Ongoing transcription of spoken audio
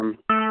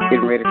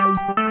getting ready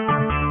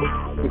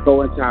to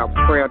go into our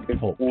prayer this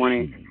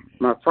morning.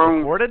 My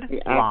phone is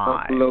acting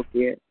up a little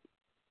bit.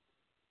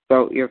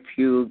 So if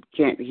you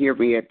can't hear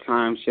me at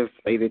times, just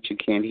say that you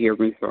can't hear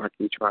me so I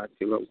can try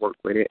to work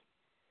with it.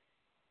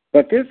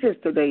 But this is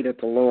the day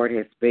that the Lord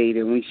has made,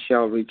 and we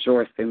shall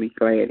rejoice and be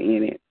glad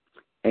in it.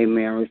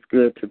 Amen. It's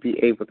good to be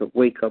able to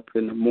wake up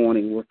in the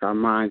morning with our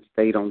minds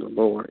stayed on the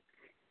Lord.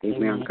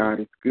 Amen.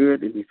 God is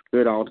good, and He's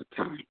good all the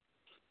time.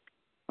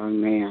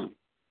 Amen.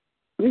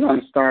 We're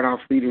going to start off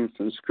reading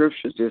some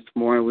scriptures this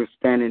morning. We're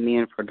standing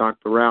in for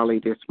Dr. Rowley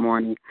this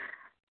morning.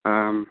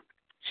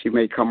 She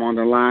may come on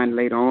the line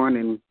later on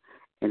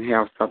and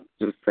have something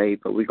to say,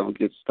 but we're going to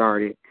get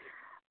started.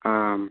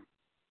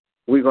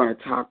 We're going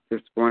to talk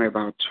this morning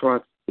about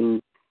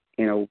trusting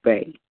and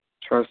obey.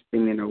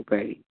 Trusting and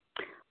obey.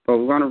 But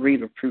we're going to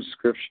read a few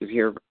scriptures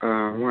here.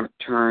 I want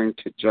to turn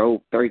to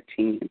Job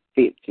 13 and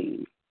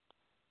 15.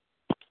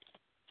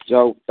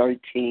 Job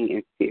 13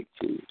 and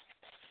 15.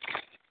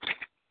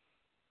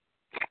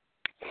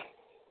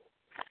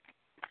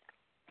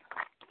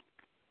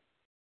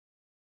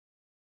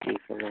 Thank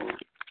the Lord.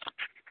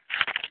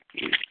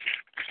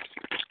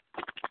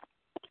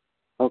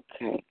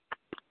 Okay.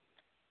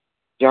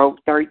 Job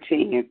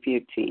 13 and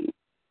 15.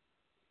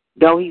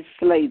 Though he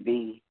slay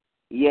me,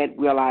 yet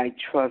will I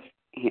trust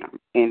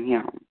in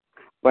him,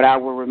 but I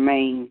will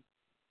remain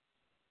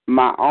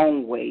my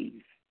own ways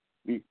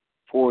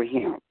before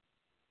him.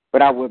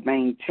 But I will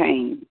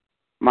maintain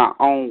my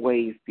own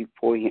ways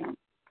before him.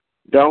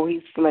 Though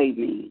he slay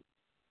me,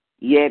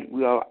 yet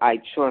will I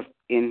trust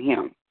in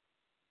him.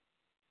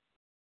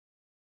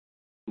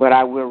 But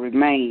I will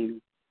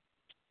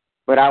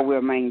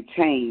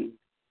maintain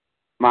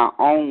my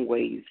own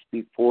ways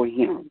before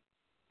him.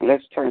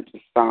 Let's turn to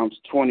Psalms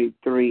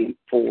 23 and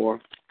 4.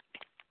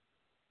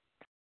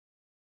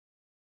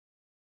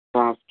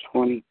 Psalms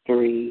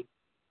 23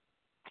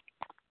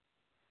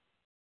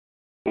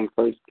 and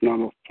verse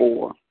number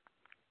 4.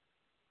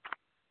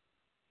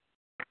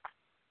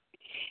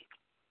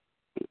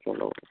 Thank the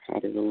Lord.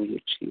 Hallelujah,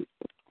 Jesus.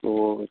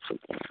 Glory to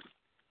God.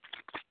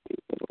 Thank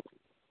the Lord.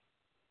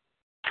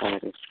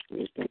 God is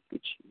good. Thank you,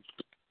 Jesus.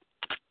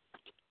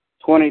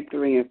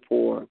 23 and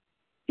 4.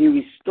 He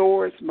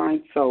restores my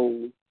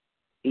soul.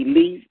 He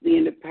leads me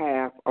in the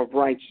path of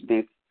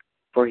righteousness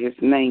for his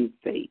name's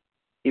sake.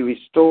 He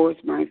restores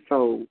my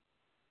soul.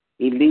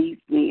 He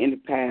leads me in the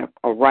path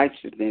of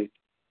righteousness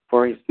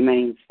for his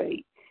name's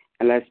sake.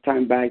 And let's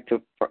turn back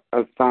to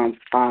Psalms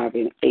 5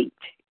 and 8.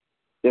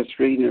 Just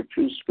reading a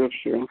few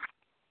scriptures.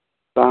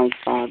 Psalms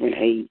 5 and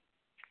 8.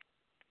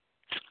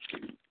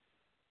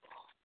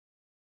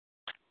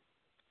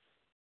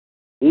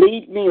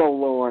 Lead me, O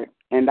Lord,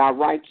 in thy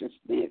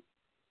righteousness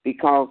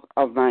because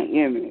of thy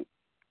enemies.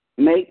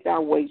 Make thy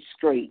way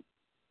straight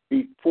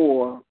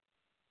before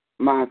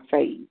my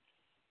face.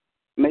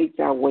 Make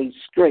thy way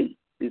straight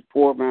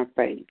before my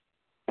face.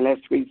 And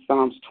let's read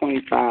Psalms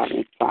 25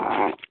 and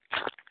 5.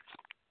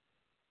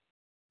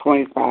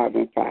 25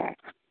 and 5.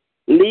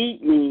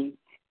 Lead me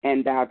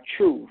in thy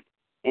truth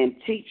and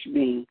teach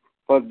me,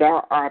 for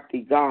thou art the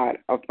God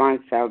of my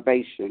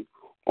salvation.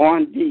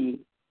 On thee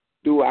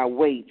do I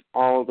wait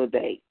all the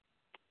day.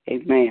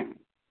 Amen.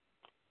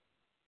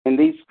 And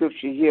these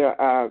scriptures here,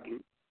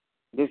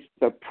 this is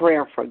a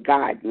prayer for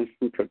guidance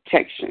and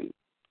protection.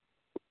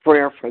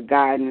 Prayer for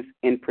guidance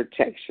and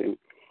protection.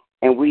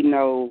 And we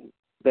know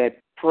that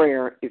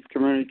prayer is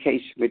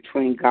communication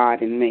between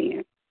God and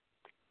man.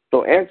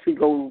 So as we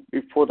go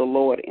before the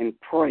Lord and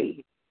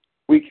pray,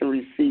 we can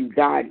receive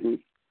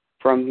guidance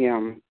from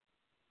him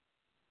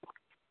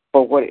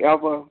for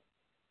whatever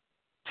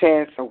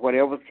test or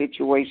whatever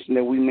situation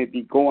that we may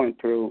be going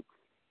through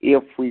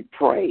if we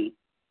pray.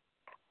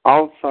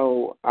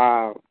 Also,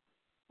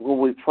 when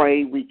we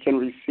pray, we can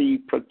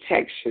receive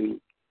protection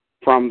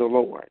from the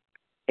Lord.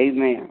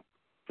 Amen.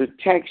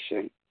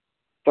 Protection.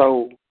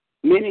 So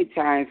many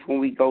times when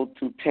we go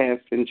through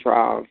tests and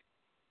trials,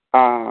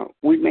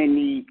 we may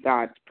need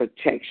God's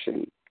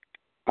protection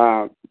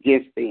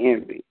against the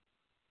enemy.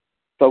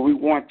 So we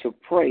want to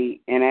pray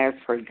and ask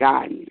for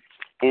guidance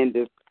in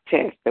the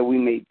test that we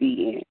may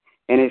be in.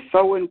 And it's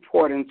so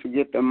important to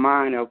get the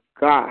mind of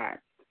God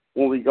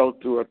when we go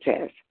through a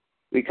test,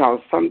 because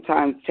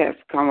sometimes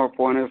tests come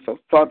upon us so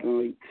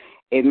suddenly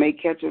it may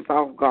catch us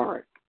off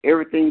guard.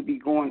 Everything be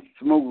going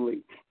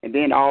smoothly, and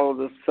then all of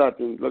a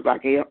sudden look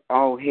like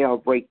all hell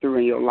break through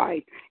in your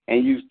life,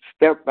 and you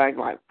step back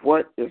like,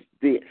 what is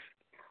this?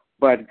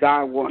 But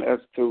God wants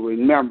us to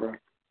remember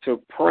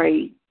to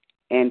pray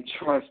and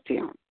trust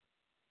him.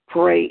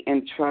 Pray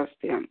and trust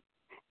him.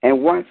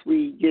 And once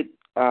we get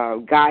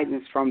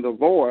guidance from the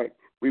Lord,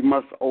 we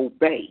must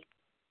obey.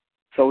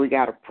 So we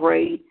got to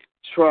pray,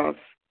 trust,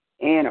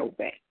 and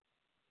obey.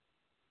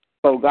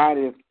 So God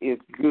is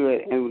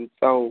good, and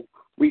so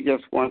we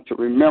just want to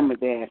remember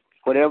that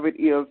whatever it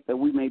is that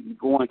we may be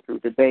going through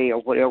today or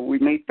whatever we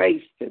may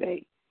face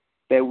today,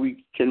 that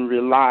we can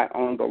rely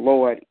on the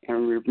Lord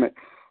and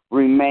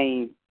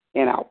remain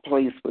in our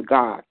place with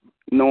God,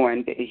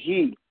 knowing that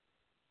he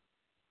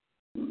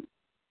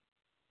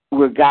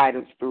will guide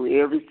us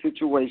through every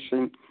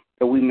situation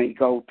that we may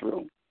go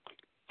through.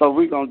 So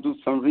we're going to do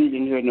some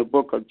reading here in the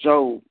book of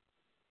Job,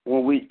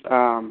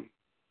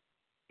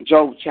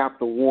 Job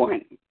chapter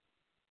 1.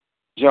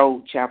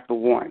 Job chapter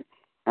 1.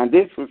 And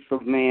this was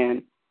a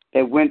man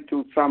that went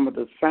through some of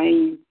the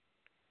same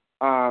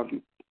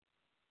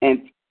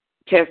and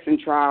tests and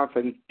trials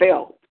and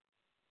felt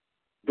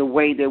the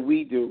way that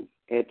we do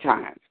at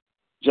times.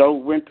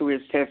 Job went through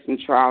his tests and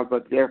trials,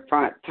 but there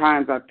are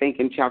times, I think,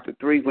 in chapter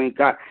 3 when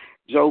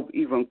Job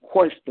even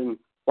questioned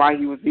why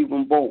he was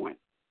even born.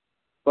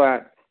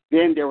 But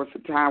then there was a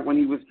time when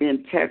he was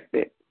being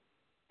tested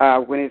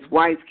when his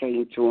wife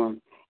came to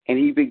him, and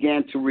he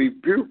began to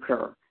rebuke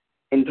her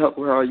and told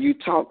her, "You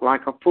talk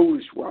like a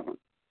foolish woman,"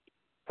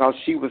 because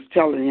she was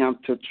telling him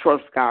to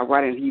trust God.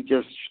 Why didn't he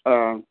just,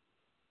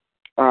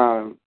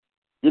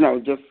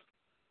 just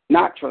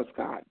not trust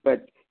God?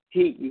 But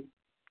he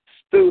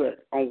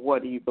stood on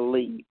what he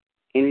believed,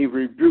 and he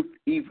rebuked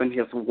even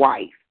his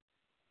wife.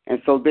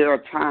 And so there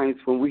are times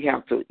when we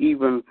have to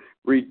even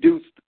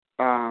rebuke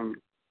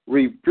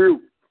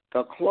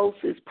the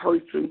closest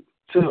person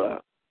to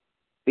us,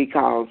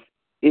 because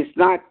it's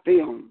not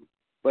them,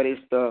 but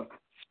it's the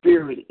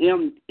spirit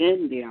in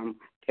them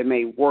that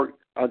may work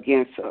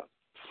against us.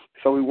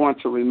 So we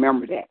want to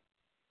remember that.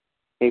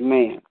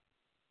 Amen.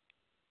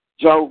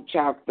 Job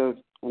chapter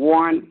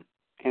 1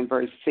 and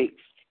verse 6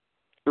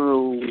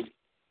 through,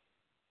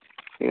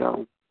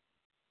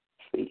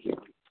 see here.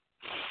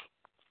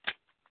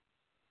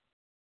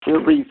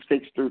 We'll read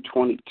 6 through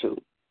 22.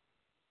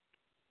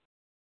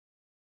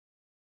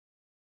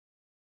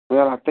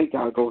 Well, I think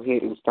I'll go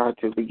ahead and start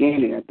to the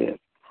beginning of this.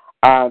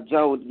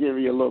 Job, give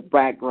you a little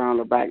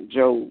background about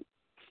Job.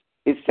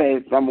 It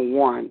says, number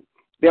 1,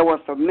 there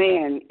was a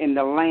man in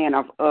the land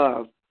of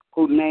Uz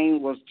whose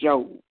name was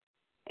Job,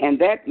 and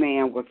that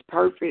man was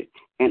perfect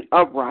and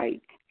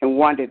upright and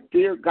one that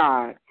feared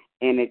God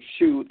and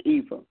eschewed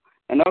evil.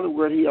 In other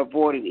words, he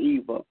avoided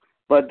evil.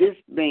 But this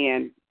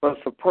man was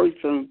a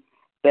person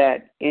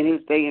that in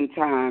his day and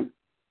time,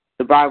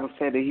 the Bible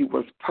said that he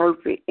was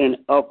perfect and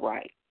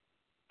upright.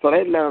 So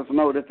that let us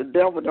know that the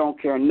devil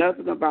don't care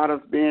nothing about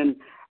us being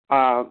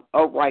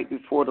upright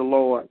before the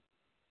Lord,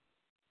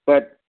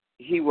 but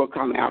he will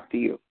come after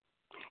you.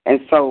 And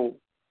so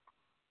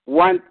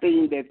one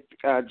thing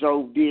that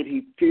Job did,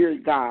 he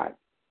feared God,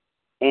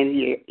 and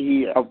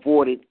he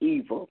avoided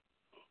evil.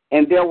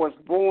 And there was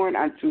born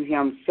unto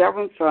him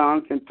 7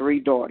 sons and 3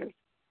 daughters.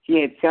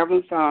 He had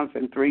 7 sons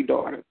and 3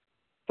 daughters.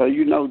 So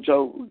you know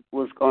Job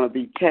was going to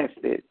be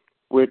tested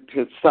with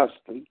his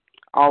substance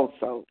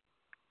also.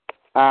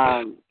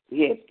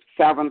 He had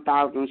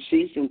 7,000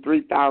 sheep and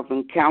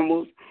 3,000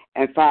 camels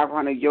and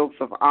 500 yokes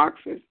of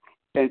oxen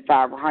and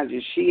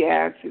 500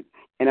 she-asses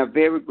and a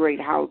very great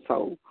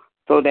household,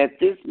 so that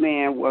this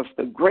man was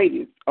the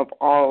greatest of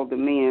all the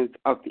men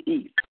of the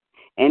east.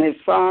 And his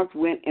sons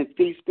went and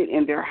feasted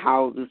in their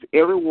houses,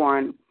 every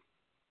one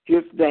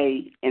his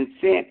day, and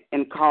sent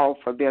and called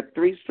for their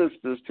 3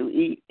 sisters to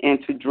eat and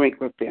to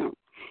drink with them.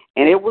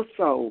 And it was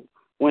so,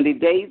 when the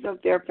days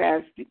of their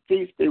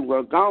feasting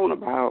were gone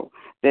about,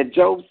 that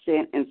Job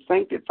sent and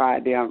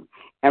sanctified them,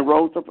 and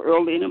rose up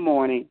early in the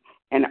morning,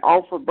 and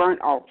offered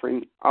burnt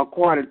offering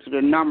according to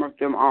the number of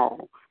them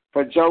all.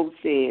 For Job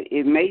said,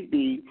 it may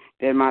be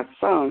that my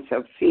sons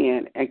have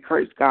sinned and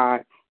cursed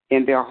God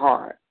in their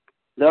heart.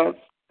 Thus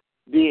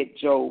did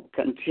Job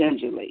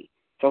continually.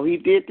 So he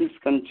did this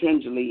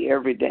continually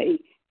every day.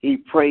 He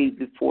prayed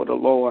before the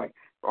Lord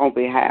on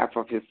behalf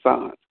of his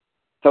sons.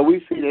 So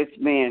we see this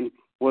man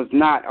was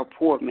not a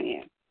poor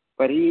man,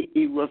 but he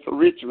was a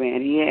rich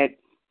man. He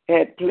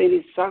had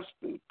plenty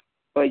substance,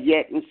 but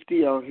yet and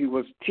still he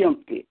was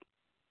tempted.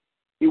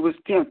 He was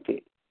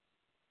tempted,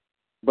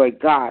 but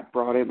God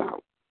brought him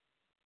out.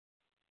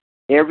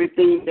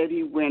 Everything that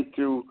he went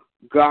through,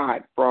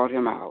 God brought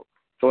him out.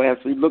 So as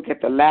we look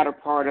at the latter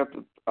part of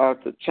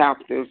the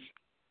chapters,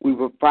 we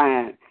will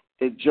find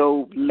that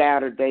Job's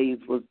latter days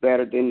was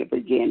better than the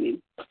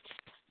beginning.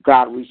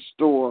 God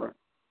restored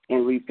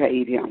and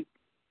repaid him,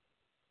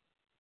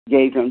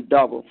 gave him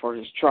double for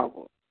his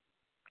trouble.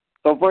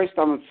 So verse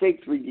number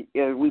 6,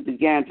 we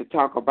began to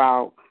talk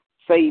about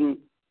Satan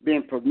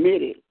being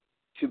permitted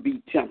to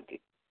be tempted.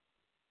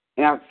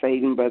 Not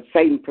Satan, but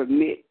Satan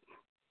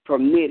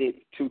permitted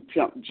to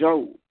tempt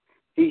Job.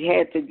 He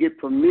had to get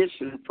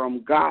permission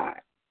from God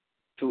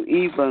to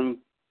even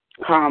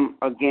come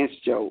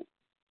against Job.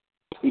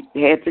 He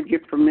had to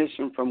get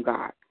permission from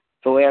God.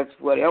 So as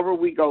whatever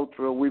we go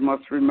through, we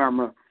must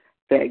remember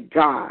that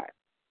God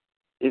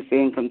is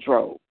in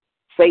control.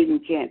 Satan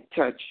can't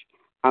touch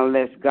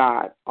unless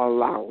God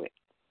allow it.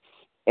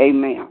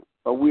 Amen.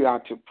 But we are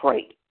to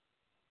pray.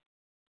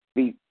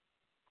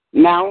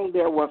 Now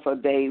there was a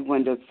day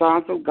when the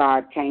sons of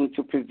God came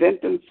to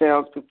present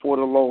themselves before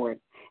the Lord,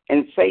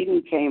 and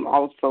Satan came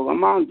also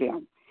among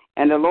them.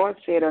 And the Lord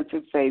said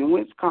unto Satan,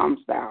 Whence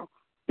comest thou?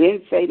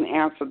 Then Satan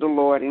answered the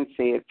Lord and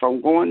said,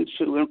 From going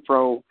to and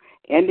fro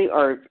in the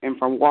earth, and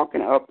from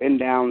walking up and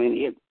down in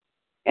it.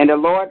 And the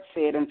Lord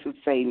said unto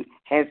Satan,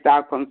 Hast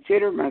thou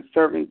considered my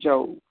servant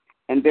Job?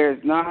 And there is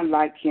none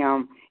like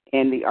him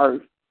in the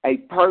earth, a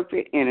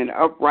perfect and an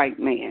upright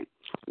man,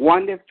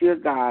 one that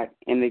feared God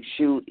and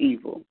eschewed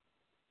evil.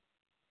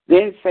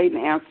 Then Satan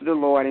answered the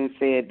Lord and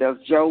said, Does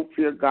Job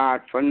fear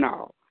God for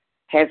naught?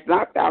 Hast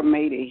not thou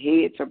made a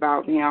hedge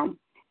about him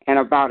and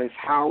about his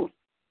house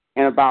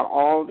and about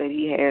all that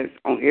he has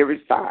on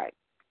every side?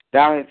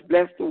 Thou hast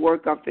blessed the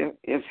work of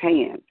his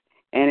hands,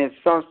 and his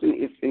substance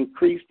is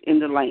increased in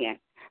the land.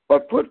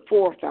 But put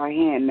forth thy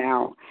hand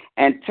now,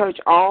 and touch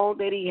all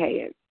that he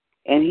has,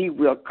 and he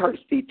will curse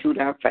thee to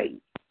thy face.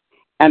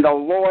 And the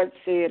Lord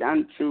said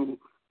unto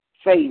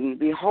Satan,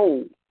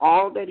 Behold,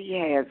 all that he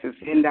has is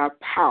in thy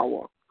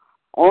power.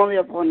 Only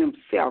upon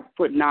himself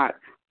put not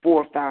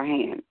forth thy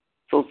hand.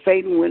 So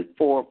Satan went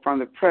forth from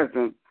the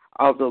presence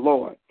of the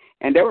Lord.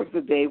 And there was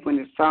a day when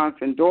his sons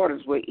and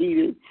daughters were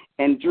eating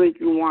and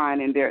drinking wine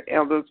in their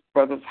eldest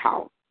brother's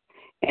house.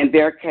 And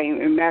there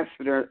came a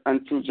messenger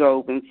unto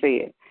Job and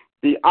said,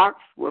 The ox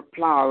were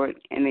plowed,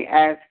 and the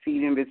ass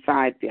feeding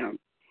beside them.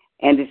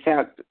 And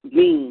the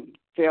beam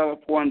fell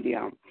upon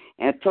them,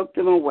 and took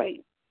them away.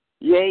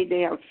 Yea,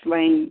 they have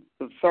slain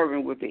the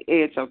servant with the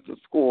edge of the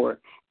sword,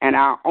 and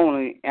I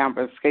only am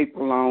escaped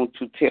alone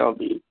to tell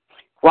thee.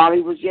 While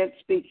he was yet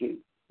speaking,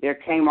 there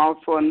came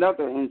also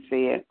another and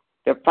said,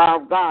 The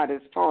fire of God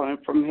is fallen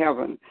from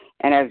heaven,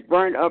 and has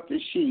burned up the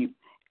sheep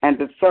and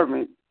the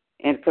servant,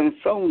 and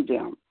consumed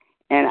them.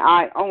 And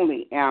I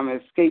only am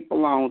escaped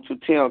alone to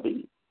tell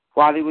thee.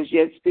 While he was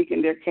yet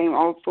speaking, there came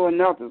also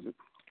another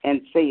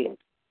and said,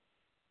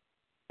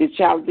 The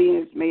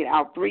Chaldeans made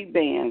out 3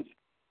 bands,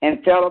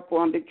 and fell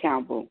upon the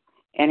camp,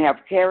 and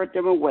have carried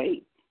them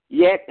away,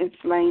 yet and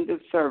slain the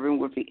servant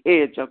with the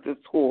edge of the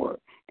sword.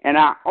 And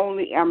I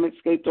only am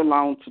escaped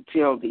alone to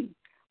tell thee.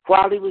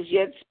 While he was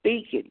yet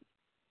speaking,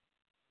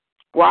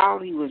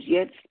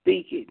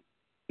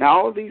 now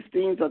all these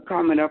things are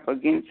coming up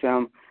against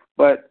him,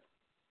 but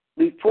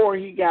before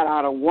he got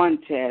out of one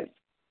test,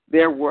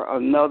 there were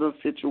another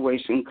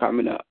situation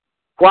coming up.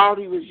 While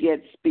he was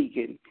yet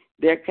speaking,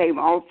 there came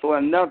also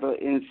another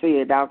and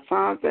said, Thy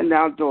sons and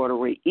thy daughter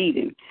were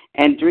eating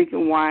and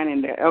drinking wine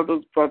in their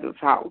eldest brother's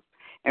house.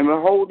 And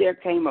behold, there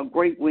came a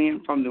great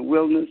wind from the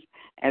wilderness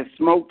and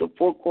smote the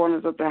 4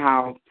 corners of the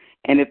house,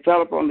 and it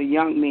fell upon the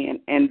young men,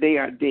 and they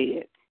are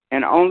dead.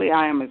 And only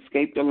I am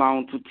escaped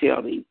alone to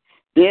tell thee.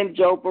 Then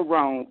Job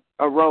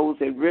arose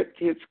and ripped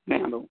his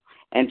mantle,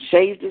 and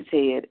shaved his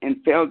head,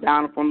 and fell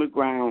down upon the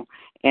ground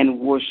and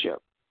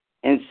worshipped,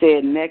 and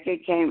said,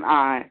 Naked came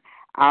I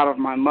out of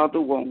my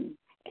mother's womb,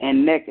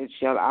 and naked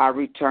shall I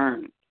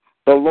return.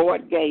 The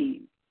Lord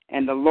gave,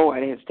 and the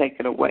Lord has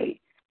taken away.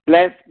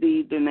 Blessed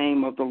be the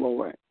name of the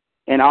Lord.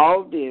 In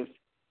all this,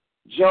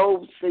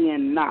 Job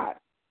sinned not,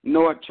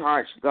 nor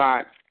charged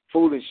God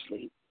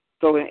foolishly.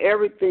 So in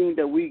everything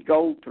that we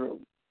go through,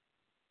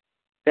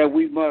 that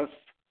we must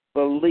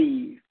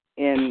believe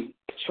and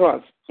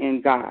trust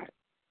in God.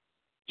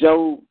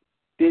 Job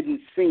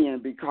didn't sin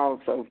because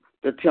of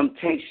the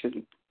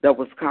temptation that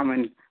was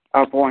coming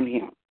upon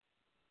him.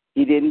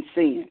 He didn't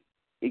sin.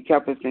 He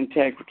kept his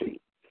integrity.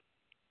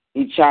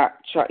 He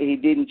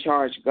didn't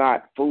charge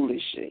God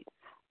foolishly.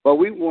 But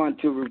we want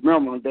to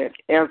remember that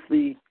as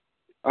we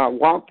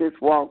walk this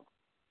walk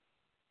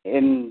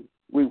and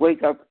we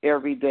wake up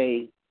every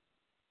day,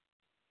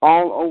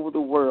 all over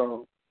the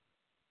world,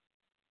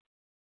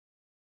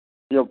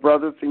 your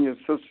brothers and your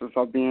sisters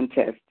are being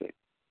tested.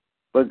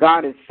 But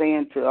God is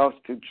saying to us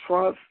to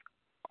trust,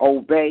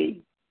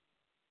 obey,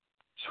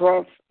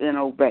 trust and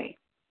obey.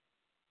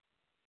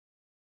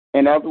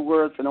 In other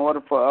words, in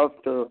order for us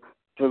to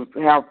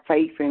have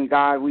faith in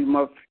God, we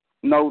must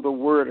know the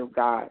Word of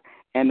God.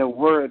 And the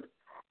Word,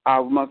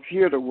 we must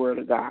hear the Word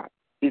of God.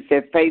 He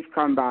said faith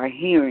comes by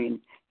hearing,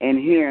 and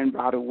hearing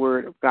by the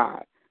Word of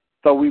God.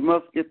 So we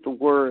must get the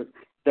Word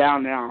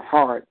down in our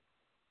heart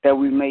that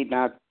we may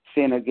not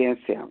sin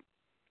against Him.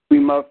 We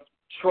must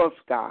trust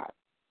God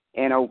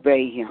and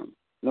obey Him,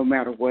 no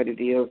matter what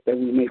it is that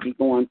we may be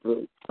going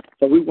through.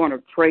 So we want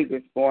to pray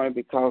this morning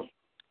because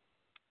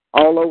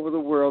all over the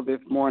world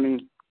this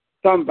morning,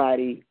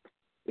 somebody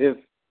is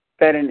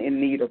standing in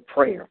need of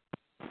prayer.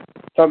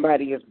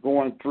 Somebody is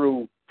going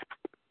through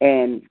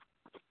and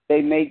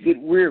they may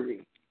get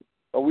weary.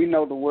 But we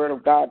know the Word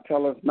of God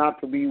tells us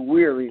not to be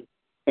weary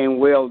in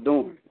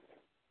well-doing.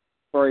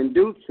 For in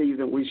due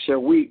season we shall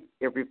weep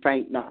if we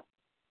faint not.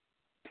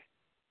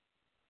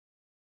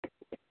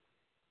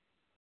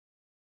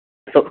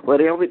 So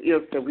whatever it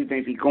is that we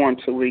may be going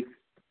through, we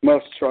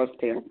must trust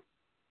Him.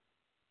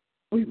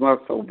 We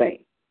must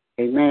obey.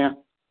 Amen.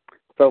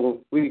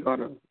 So we're going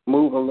to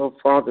move a little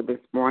farther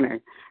this morning.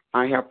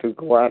 I have to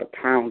go out of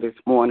town this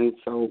morning,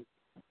 so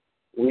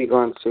we're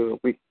going to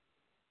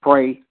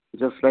pray.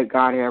 Just let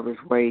God have His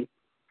way.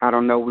 I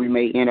don't know, we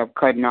may end up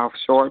cutting off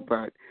short,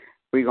 but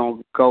we're going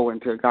to go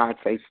until God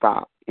say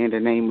stop in the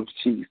name of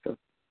Jesus.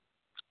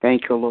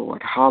 Thank you,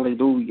 Lord.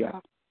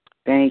 Hallelujah.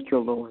 Thank you,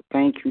 Lord.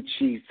 Thank you,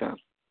 Jesus.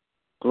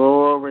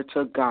 Glory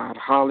to God.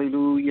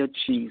 Hallelujah,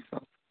 Jesus.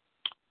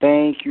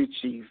 Thank you,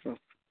 Jesus.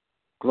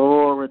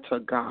 Glory to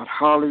God.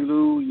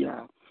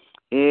 Hallelujah.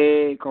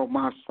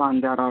 Koma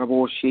Sandara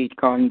Boshit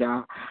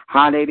Kanda.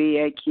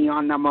 Hallelujah.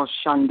 Kiana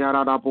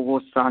Moshandara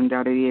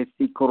Bosandari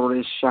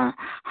Sikoresha.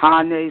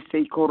 Hane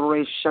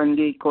Sikoreshan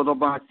de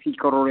Kodoba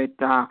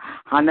Sikoreta.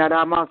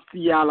 Hanarama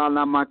Siala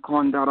Lama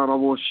Kondara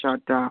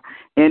Boshata.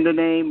 In the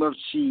name of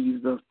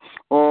Jesus.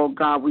 Oh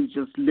God, we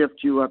just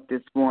lift you up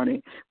this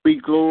morning. We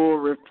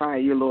glorify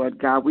you, Lord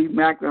God. We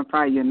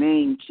magnify your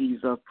name,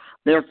 Jesus.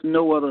 There's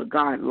no other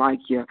God like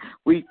you.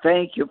 We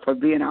thank you for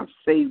being our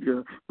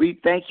Savior. We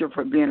thank you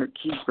for being our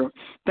keeper.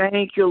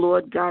 Thank you,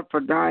 Lord God, for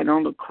dying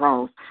on the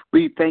cross.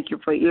 We thank you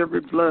for every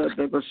blood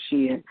that was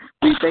shed.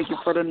 We thank you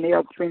for the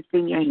nail prints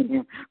in your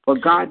hand. For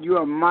God, you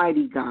are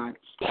mighty God.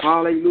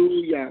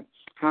 Hallelujah.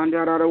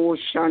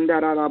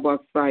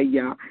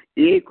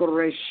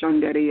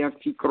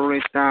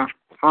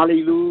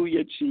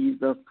 Hallelujah,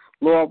 Jesus.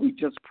 Lord, we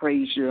just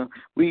praise you.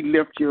 We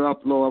lift you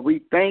up, Lord.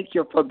 We thank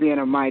you for being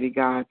a mighty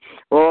God.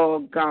 Oh,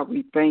 God,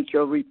 we thank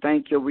you. We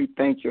thank you. We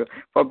thank you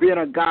for being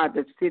a God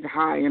that sits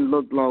high and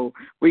look low.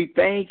 We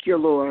thank you,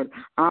 Lord.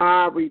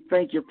 We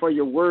thank you for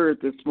your word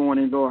this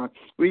morning, Lord.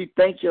 We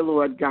thank you,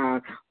 Lord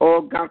God.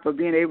 Oh, God, for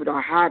being able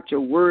to hide your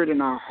word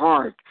in our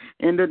heart.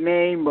 In the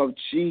name of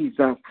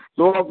Jesus.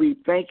 Lord, we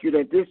thank you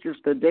that this is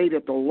the day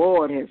that the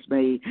Lord has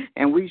made,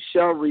 and we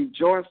shall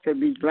rejoice and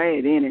be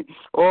glad in it.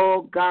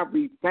 Oh, God,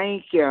 we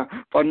thank you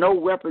for no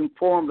weapon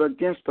formed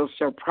against us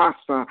shall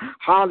prosper.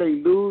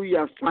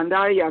 Hallelujah.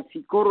 Sandaya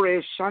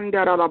sikore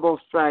shandara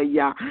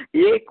labosaya.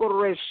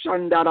 Ekore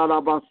shandara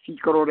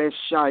labasikore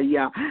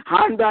shaya.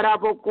 Handara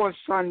boko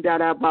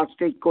shandara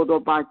baseko do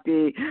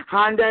bate.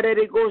 Handara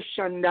rego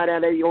shandara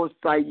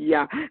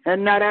yosaya.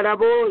 And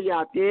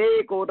naraboya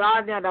te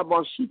kodanya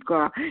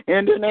labosika.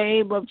 In the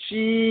name of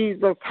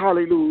Jesus.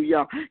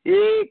 Hallelujah.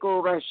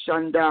 Ekore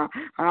shanda.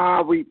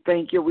 We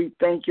thank you. We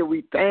thank you.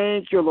 We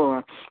thank you,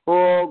 Lord.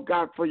 Oh,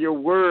 God, for your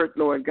word,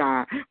 Lord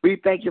God. We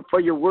thank you for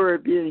your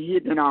word being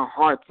hidden in our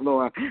hearts,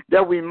 Lord,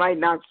 that we might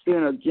not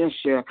sin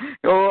against you.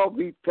 Oh,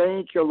 we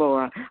thank you,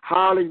 Lord.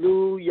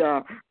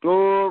 Hallelujah.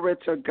 Glory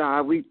to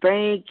God. We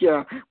thank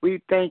you.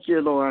 We thank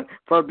you, Lord,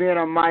 for being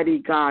a mighty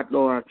God,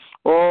 Lord.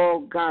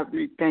 Oh, God,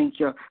 we thank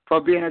you for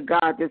being a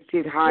God that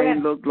sits high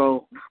and look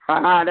low.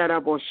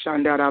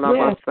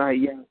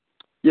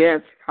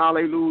 Yes,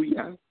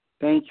 hallelujah.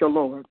 Thank you,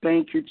 Lord.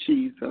 Thank you,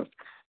 Jesus.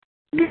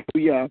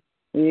 Hallelujah.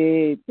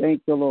 Hey,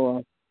 thank you,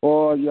 Lord.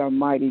 Oh, you're a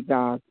mighty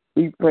God.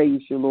 We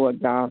praise you,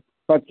 Lord God,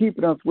 for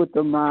keeping us with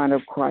the mind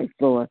of Christ,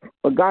 Lord.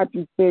 For God,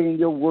 you said in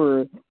your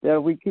word that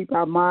if we keep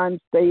our mind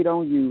stayed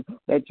on you,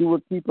 that you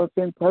will keep us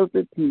in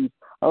perfect peace.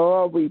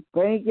 Oh, we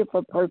thank you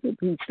for perfect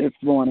peace this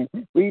morning.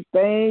 We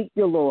thank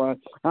you, Lord.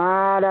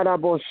 In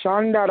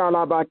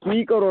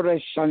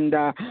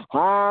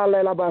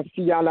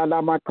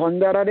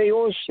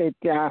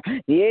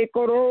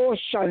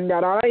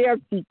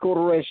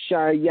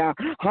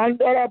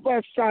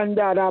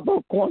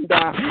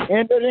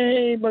the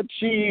name of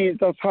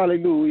Jesus,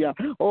 hallelujah.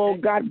 Oh,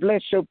 God,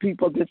 bless your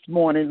people this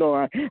morning,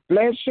 Lord.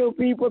 Bless your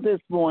people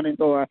this morning,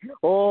 Lord.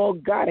 Oh,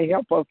 God,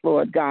 help us,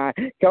 Lord God.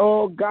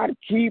 Oh, God,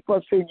 keep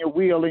us in your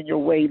will and your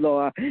way,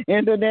 Lord.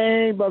 In the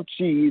name of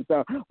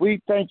Jesus, we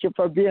thank you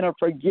for being a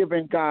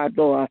forgiving God,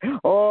 Lord.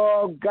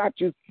 Oh, God,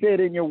 you said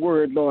in your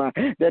word, Lord,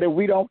 that if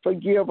we don't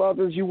forgive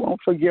others, you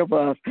won't forgive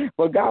us.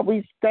 But, God,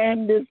 we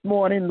stand this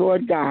morning,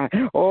 Lord God.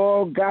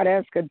 Oh, God,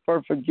 asking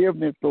for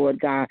forgiveness, Lord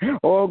God.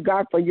 Oh,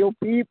 God, for your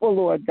people,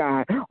 Lord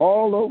God,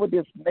 all over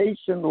this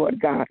nation, Lord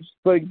God.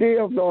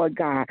 Forgive, Lord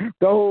God,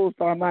 those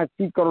are my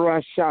secret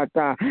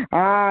rashata.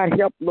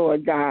 Help,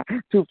 Lord God,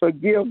 to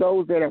forgive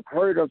those that have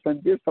hurt us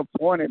and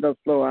disappointed us,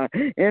 Lord.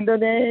 In the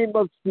name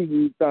of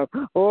Jesus,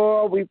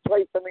 oh, we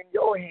place them in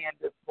your hand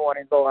this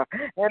morning, Lord.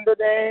 In the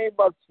name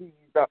of Jesus.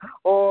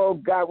 Oh,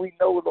 God, we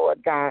know,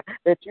 Lord God,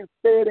 that you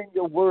said in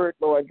your word,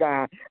 Lord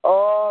God,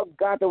 oh,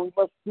 God, that we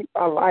must keep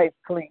our lives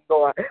clean,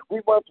 Lord.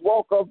 We must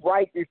walk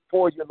upright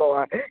before you,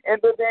 Lord. In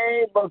the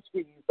name of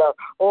Jesus.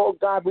 Oh,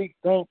 God, we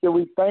thank you.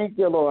 We thank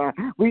you, Lord.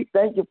 We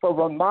thank you for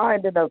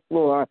reminding us,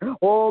 Lord.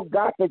 Oh,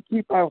 God, to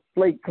keep our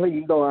slate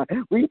clean, Lord.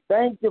 We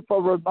thank you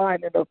for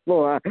reminding us,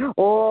 Lord.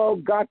 Oh,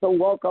 God, to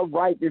walk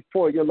upright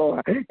before you,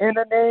 Lord. In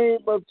the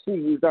name of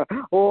Jesus.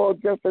 Oh,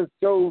 just as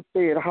Job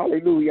said,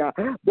 hallelujah.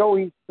 Though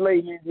he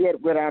slay me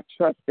yet without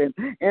trusting.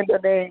 In the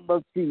name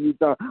of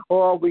Jesus.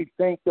 Oh, we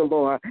thank you,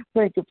 Lord.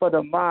 Thank you for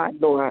the mind,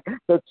 Lord,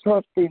 to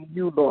trust in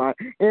you, Lord.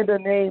 In the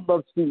name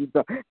of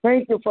Jesus.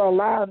 Thank you for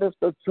allowing us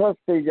to trust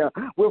in you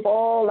with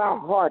all our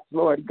hearts,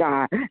 Lord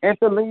God, and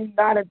to lean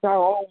not into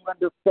our own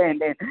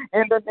understanding.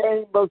 In the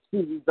name of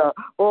Jesus.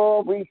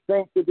 Oh, we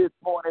thank you this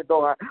morning,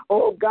 Lord.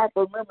 Oh, God,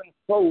 for remembering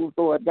souls,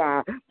 Lord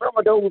God.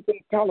 Remember those in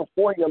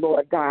California,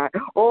 Lord God.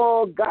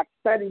 Oh, God,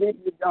 standing in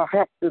your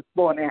help this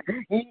morning.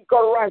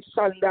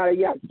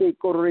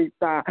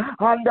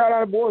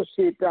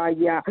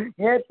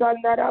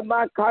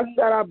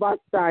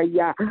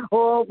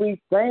 Oh,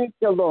 we thank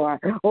you, Lord.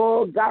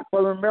 Oh, God,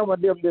 for remember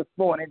them this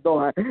morning,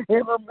 Lord. And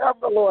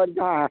remember, Lord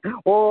God,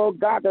 oh,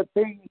 God, the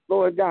things,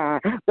 Lord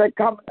God, that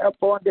come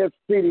upon this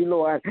city,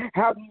 Lord.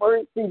 Have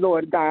mercy,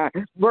 Lord God.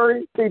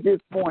 Mercy this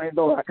morning,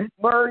 Lord.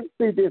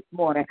 Mercy this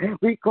morning.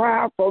 We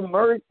cry out for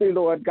mercy,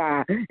 Lord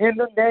God, in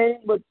the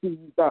name of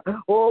Jesus.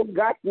 Oh,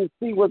 God, you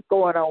see what's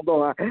going on,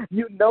 Lord.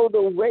 You know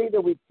the way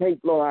that we take,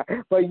 Lord.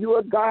 For you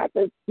are God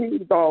that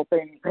sees all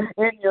things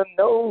and you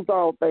knows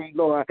all things,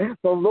 Lord.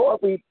 So, Lord,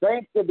 we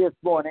thank you this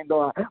morning,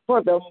 Lord,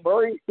 for the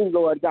mercy,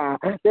 Lord God,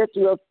 that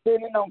you are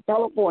sending on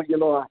California,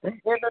 Lord. In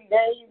the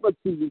name of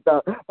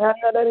Jesus. In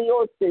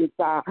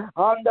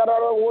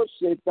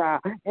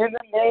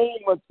the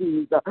name of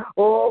Jesus.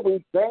 Oh,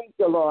 we thank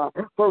you, Lord,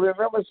 for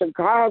remember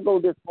Chicago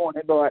this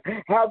morning, Lord.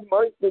 Have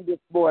mercy this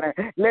morning.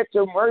 Let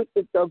your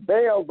mercy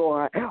prevail,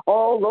 Lord,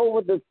 all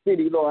over the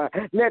city, Lord.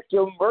 Let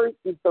your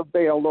mercy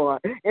prevail, Lord.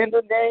 In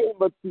the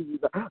name of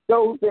Jesus.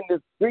 Those in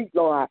the street,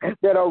 Lord,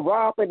 that are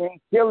robbing and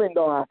killing,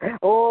 Lord.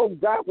 Oh,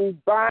 God, we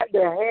bind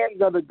the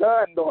hands of the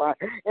gun, Lord.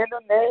 In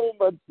the name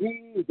of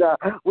Jesus,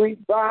 we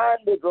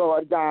bind it,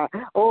 Lord God.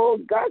 Oh,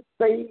 God,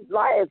 save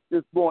lives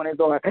this morning,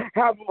 Lord.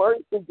 Have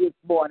mercy this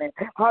morning.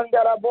 In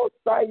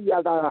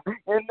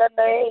the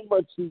name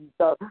of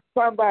Jesus,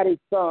 somebody's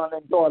son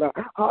and daughter.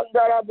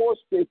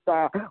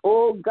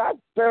 Oh, God,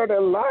 spare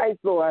their lives,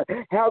 Lord.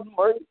 Have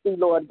mercy,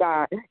 Lord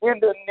God. In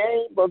the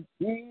name of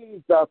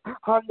Jesus.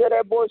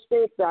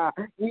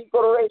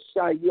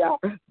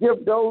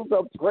 Give those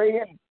a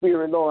praying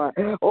spirit, Lord.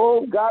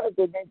 Oh, God, as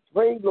they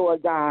pray,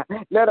 Lord God,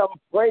 let them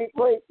pray,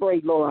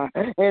 Lord,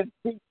 and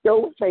seek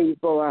your face,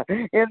 Lord.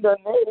 In the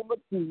name of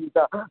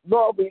Jesus.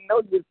 Lord, we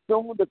know you're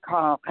soon to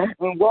come.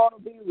 We want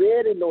to be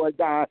ready, Lord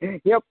God.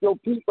 Help your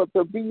people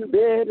to be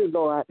ready,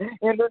 Lord.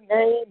 In the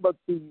name of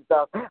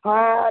Jesus.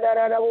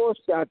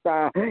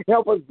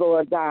 Help us,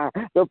 Lord God,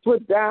 to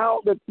put down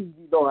the TV,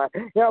 Lord.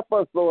 Help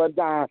us, Lord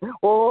God.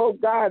 Oh,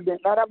 God,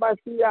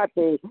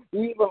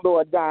 even,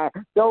 Lord God,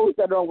 those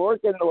that are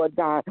working, Lord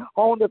God,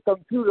 on the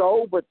computer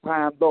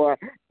overtime, Lord.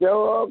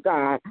 Oh,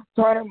 God,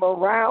 turn them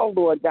around,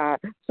 Lord God.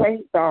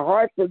 Change their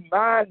hearts and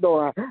mind,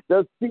 Lord,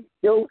 to seek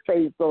your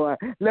face, Lord.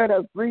 Let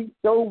us read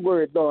your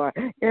word, Lord,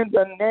 in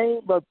the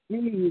name of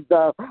Jesus.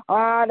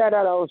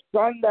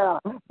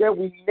 That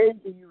we may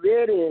be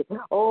ready,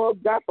 oh,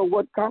 God, for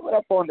what's coming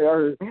up on the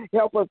earth.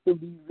 Help us to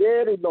be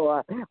ready,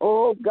 Lord.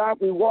 Oh, God,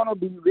 we want to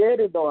be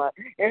ready, Lord,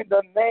 in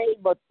the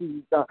name of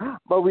Jesus.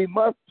 But we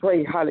must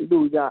pray,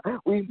 hallelujah.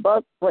 We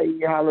must pray,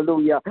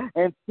 hallelujah,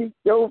 and seek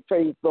your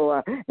face,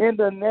 Lord, in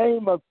the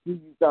name of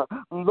Jesus.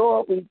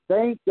 Lord, we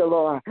thank you,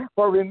 Lord,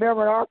 for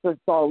remembering Arkansas,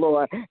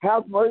 Lord.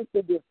 Have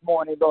mercy this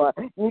morning, Lord.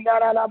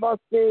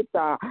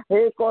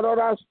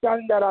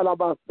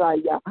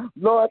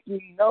 Lord, you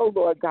know,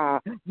 Lord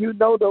God, you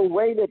know the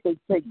way that they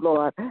take,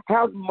 Lord.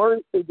 Have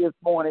mercy this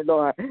morning,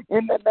 Lord.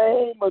 In the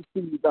name of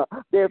Jesus,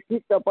 they've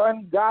picked up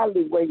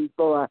ungodly ways,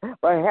 Lord.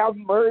 But have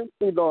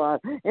mercy, Lord.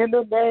 In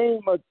the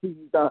name of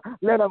Jesus,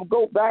 let them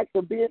go back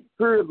to being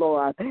pure,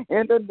 Lord.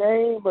 In the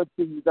name of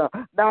Jesus,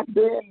 not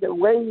being the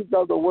ways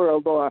of the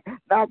world, Lord.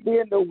 Not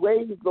being the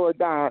ways, Lord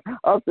God,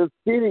 of the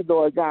city,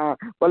 Lord God.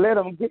 But let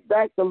them get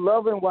back to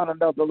loving one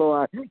another,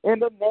 Lord. In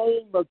the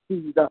name of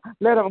Jesus,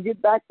 let them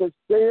get back to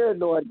sharing,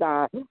 Lord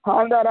God.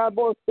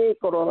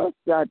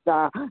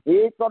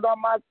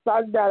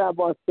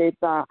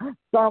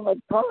 Some have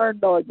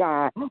turned, Lord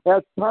God,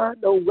 has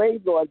turned away,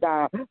 Lord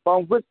God,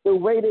 from which the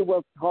way they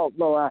was taught,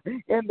 Lord.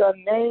 In the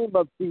name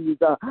of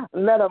Jesus,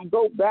 let them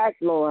go back,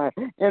 Lord,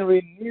 and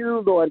renew,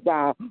 Lord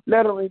God.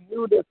 Let them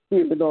renew their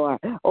spirit, Lord.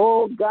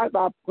 Oh, God,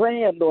 by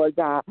praying, Lord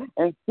God,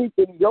 and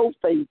seeking your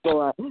face,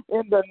 Lord.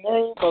 In the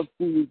name of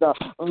Jesus,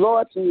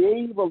 Lord, you're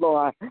able,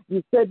 Lord.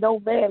 You said no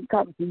man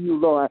come to you,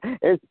 Lord,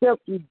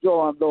 except you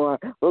draw him, Lord.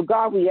 Well,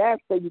 God, we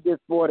ask for you this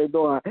morning,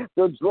 Lord,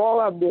 to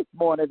draw him this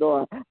morning,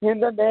 Lord. In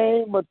the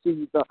name of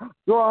Jesus,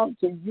 draw him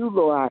to you,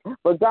 Lord.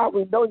 But God,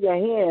 we know your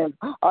hands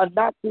are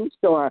not too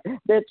short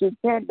that you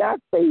cannot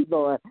save,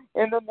 Lord.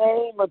 In the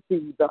name of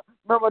Jesus.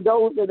 Remember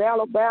those in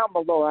Alabama,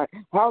 Lord.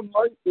 Have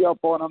mercy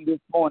upon them this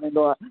morning,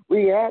 Lord.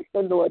 We ask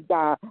the Lord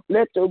God,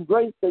 let your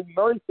grace and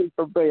mercy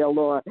prevail,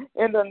 Lord.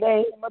 In the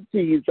name of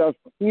Jesus.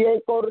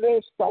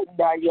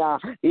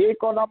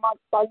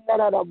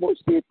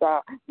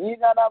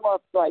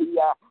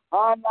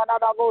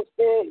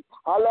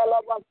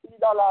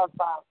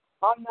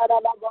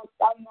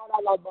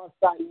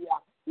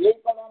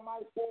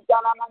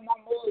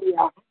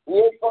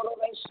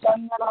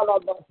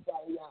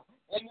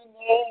 In the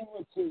name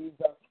of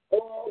Jesus.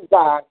 Oh,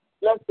 God,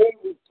 bless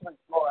every church,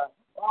 Lord.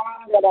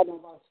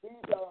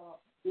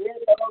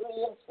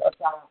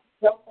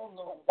 Help them,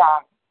 Lord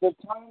God, to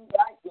turn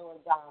back, Lord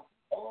God.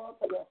 Oh,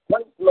 for the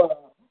first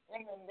love.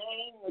 In the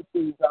name of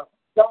Jesus.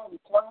 Don't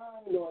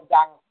turn, Lord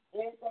God. To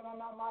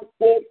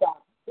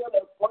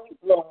the first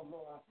love,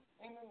 Lord.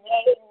 In the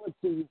name of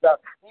Jesus.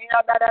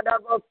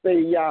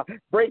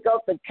 Break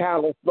up the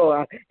callous,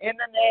 Lord. In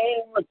the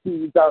name of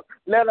Jesus.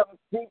 Let them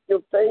seek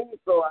your face,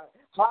 Lord.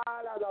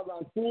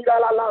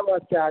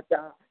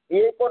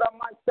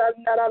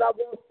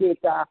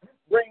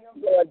 Bring them,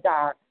 Lord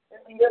God.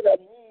 In the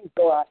knees,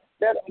 Lord.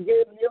 Let them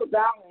kneel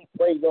down and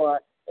pray, Lord.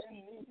 And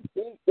need to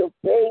seek your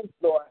face,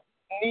 Lord.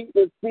 Need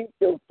to seek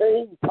your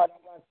face,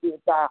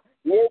 Panamasita.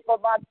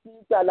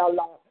 Yekomasita la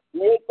la.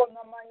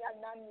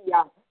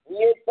 Yekonamayania.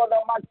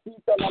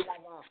 Yekonamasita la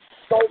la.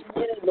 So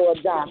many,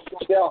 Lord God,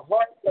 their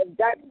hearts have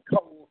gotten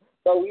cold.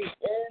 So we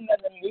stand in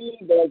the need,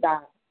 Lord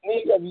God.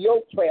 Need of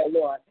your prayer,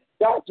 Lord.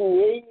 God,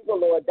 you able,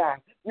 Lord God.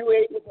 You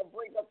able to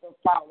bring up the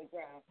solid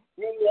ground.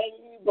 You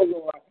able,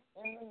 Lord.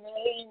 In the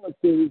name of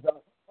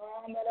Jesus.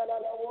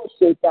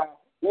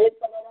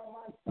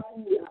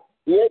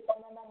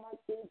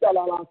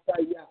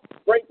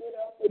 Break it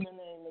up in the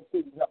name of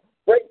Jesus.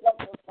 Break up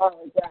the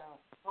solid ground.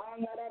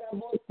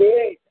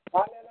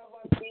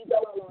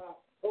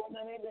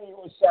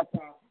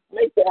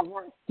 Make their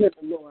hearts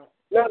tender, Lord.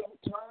 Let them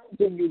turn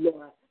to you,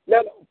 Lord.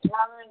 Let them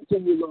turn to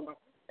you, Lord.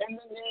 In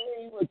the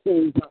name of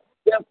Jesus.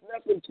 There's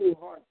nothing too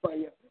hard for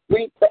you.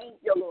 We thank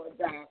you, Lord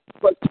God,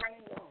 for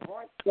turning their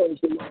hearts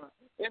towards you, Lord.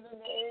 In the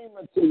name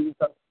of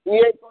Jesus.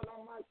 In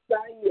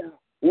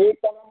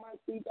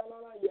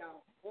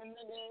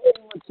the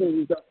name of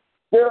Jesus.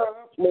 Stir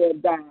up,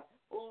 Lord God.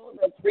 All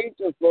the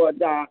preachers, Lord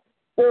God.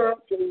 Stir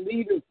up your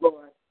leaders,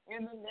 Lord.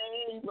 In the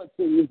name of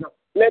Jesus.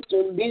 Let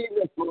your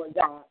leaders, Lord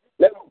God.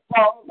 Let them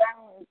fall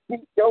down and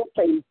seek your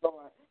face,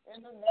 Lord.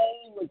 In the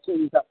name of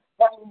Jesus.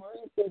 Have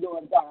mercy,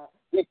 Lord God.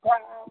 We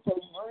cry out for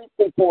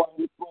mercy for them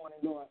this morning,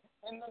 Lord.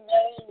 In the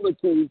name of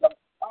Jesus.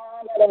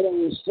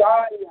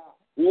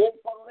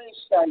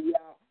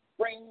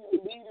 Bring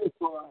your leaders,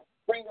 Lord.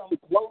 Bring them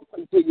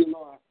closer to you,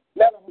 Lord.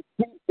 Let them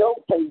seek your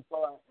face,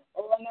 Lord.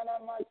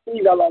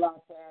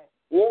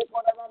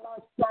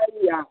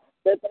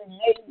 That they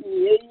may be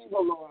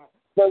able, Lord,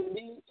 to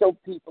lead your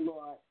people,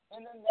 Lord.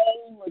 In the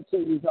name of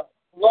Jesus.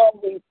 Lord,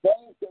 we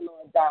thank you,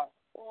 Lord God.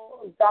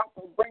 Oh, God,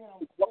 for bringing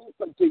them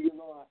closer to you,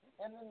 Lord.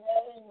 In the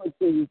name of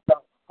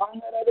Jesus.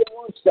 Thank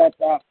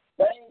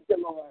you,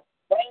 Lord.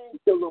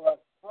 Thank you, Lord.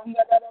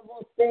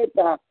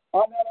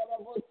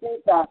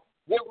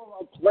 Give them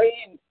a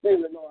praying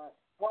spirit, Lord.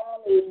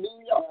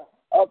 Hallelujah.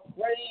 A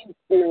praying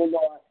spirit,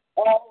 Lord.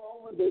 All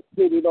over this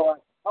city, Lord.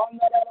 A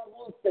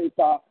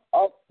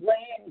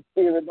praying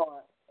spirit,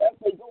 Lord. As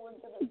they go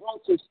into the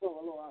grocery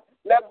store, Lord.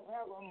 Let them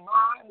have a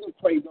mind to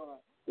pray, Lord.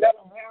 Let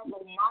them have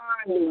a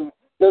mind, Lord,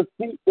 to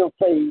seek your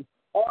face.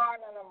 All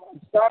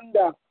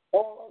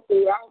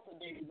throughout the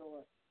day,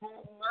 Lord.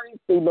 Have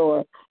mercy,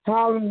 Lord.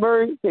 Have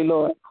mercy,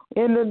 Lord.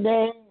 In the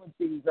name of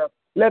Jesus.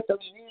 Let the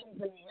men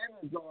and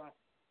women, Lord,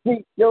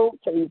 seek your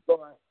face,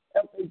 Lord.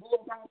 As they go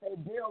about their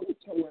daily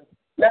chores,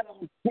 let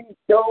them seek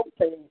your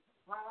face.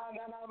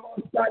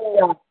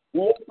 In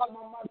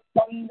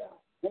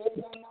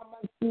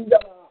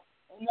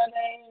the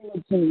name of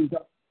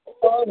Jesus.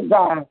 Oh,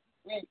 God,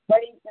 we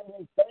thank you,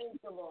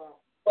 Lord,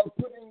 for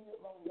putting you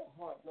on your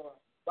heart, Lord.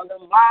 For the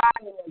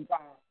mind of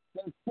God,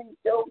 to seek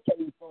your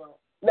face, Lord.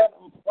 Let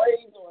them pray,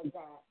 Lord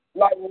God,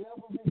 like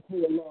never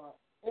before, Lord.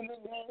 In the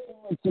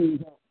name of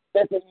Jesus,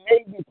 that they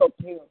may be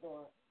prepared,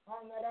 Lord.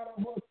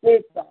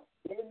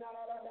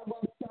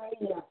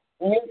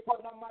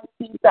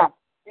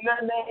 In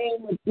the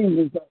name of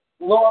Jesus,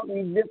 Lord,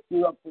 we lift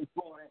you up this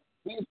morning.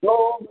 We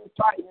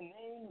glorify your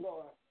name,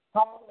 Lord.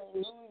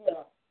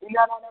 Hallelujah.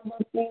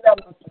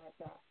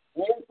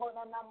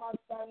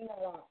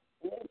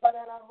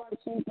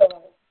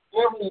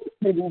 Every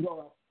city,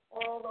 Lord,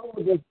 all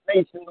over this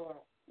nation, Lord.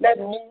 Let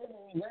men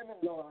and women,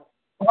 Lord,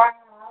 cry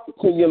out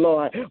to you,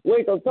 Lord.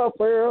 Wake us up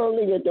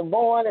early in the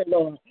morning,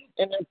 Lord,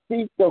 and then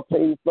seek your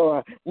face,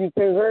 Lord. You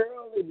say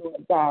early,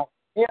 Lord God.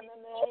 In the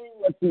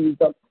name of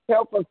Jesus,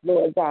 help us,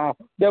 Lord God,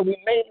 that we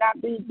may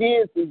not be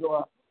busy,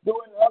 Lord,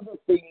 doing other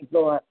things,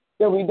 Lord,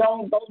 that we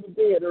don't go to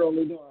bed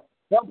early, Lord.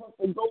 Help us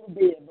to go to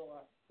bed,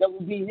 Lord, that we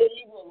be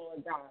able,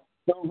 Lord God,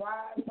 to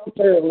rise up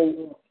early,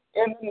 Lord.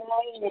 In the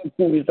name of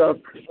Jesus,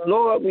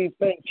 Lord, we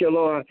thank you,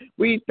 Lord.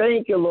 We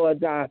thank you, Lord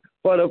God,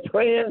 for the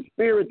praying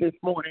spirit this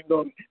morning,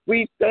 Lord.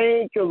 We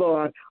thank you,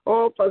 Lord,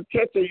 for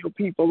touching your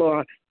people,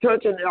 Lord,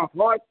 touching their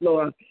hearts,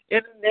 Lord,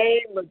 in the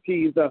name of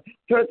Jesus,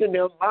 touching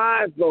their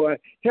minds, Lord.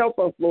 Help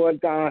us, Lord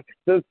God,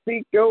 to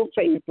seek your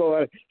face,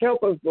 Lord.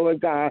 Help us, Lord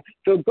God,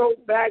 to go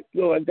back,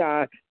 Lord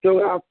God, to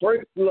our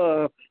first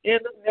love, in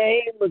the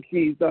name of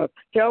Jesus.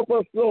 Help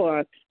us,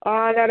 Lord.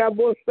 In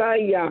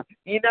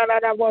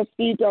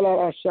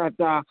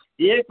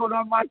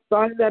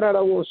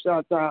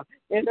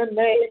the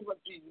name of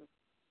Jesus.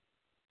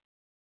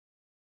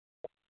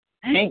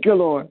 Thank you,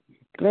 Lord.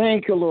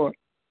 Thank you, Lord.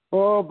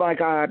 Oh, my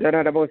God.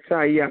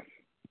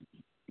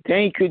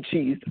 Thank you,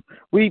 Jesus.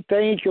 We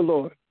thank you,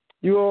 Lord.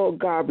 You, oh,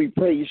 God, we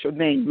praise your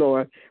name,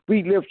 Lord.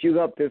 We lift you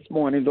up this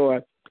morning,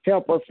 Lord.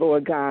 Help us,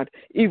 Lord God,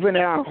 even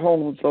in our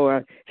homes,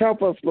 Lord.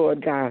 Help us,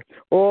 Lord God.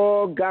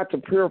 Oh, God, to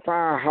purify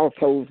our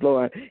households,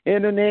 Lord.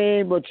 In the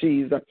name of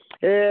Jesus.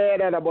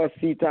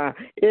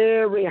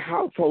 Every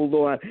household,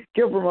 Lord.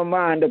 Give them a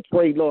mind to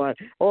pray, Lord.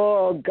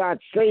 Oh, God,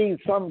 save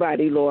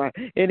somebody, Lord,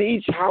 in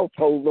each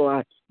household,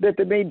 Lord, that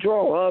they may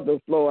draw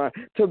others, Lord,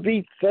 to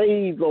be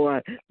saved,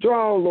 Lord.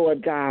 Draw,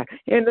 Lord God,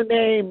 in the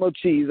name of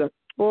Jesus.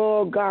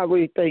 Oh, God,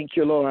 we thank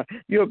you, Lord.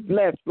 You're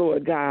blessed,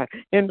 Lord God,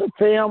 in the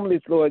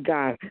families, Lord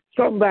God.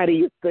 Somebody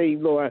is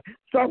saved, Lord.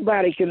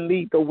 Somebody can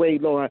lead the way,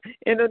 Lord.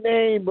 In the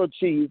name of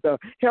Jesus,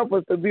 help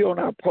us to be on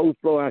our post,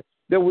 Lord,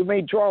 that we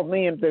may draw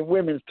men and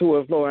women to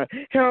us, Lord.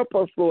 Help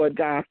us, Lord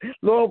God.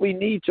 Lord, we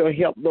need your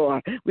help,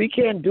 Lord. We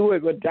can't do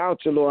it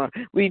without you, Lord.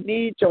 We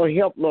need your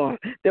help, Lord,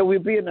 that we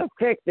be an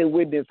effective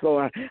witness,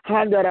 Lord.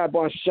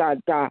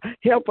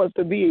 Help us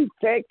to be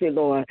effective,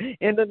 Lord,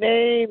 in the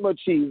name of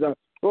Jesus.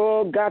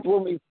 Oh, God,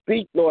 when we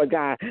speak, Lord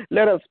God,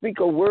 let us speak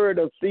a word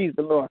of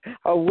season, Lord,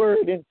 a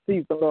word in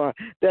season, Lord,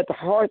 that the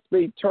hearts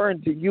may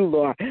turn to you,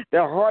 Lord,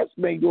 the hearts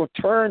may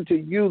turn to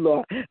you,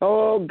 Lord.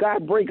 Oh,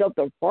 God, break up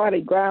the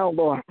party ground,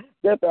 Lord,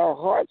 that their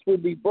hearts will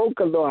be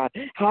broken, Lord.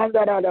 In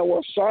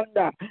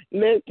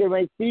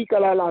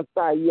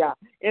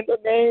the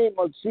name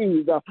of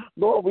Jesus,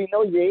 Lord, we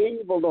know you're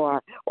able,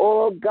 Lord.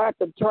 Oh, God,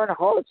 to turn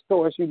hearts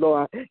towards you,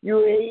 Lord.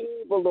 You're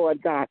able,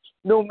 Lord God.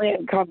 No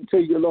man come to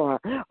you,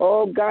 Lord.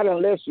 Oh, God,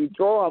 unless you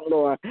draw them,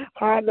 Lord.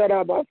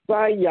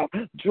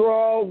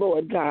 Draw,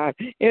 Lord God,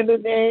 in the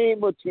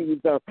name of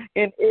Jesus,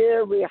 in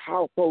every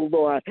household,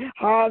 Lord.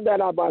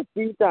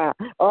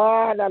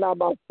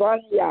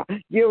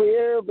 Give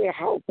every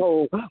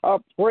household a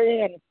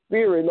praying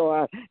spirit,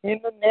 Lord, in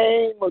the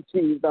name of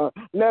Jesus.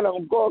 Let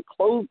them go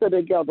closer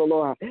together,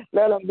 Lord.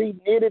 Let them be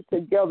knitted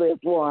together as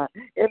one,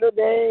 in the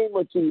name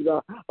of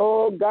Jesus.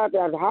 Oh, God,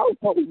 that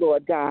household,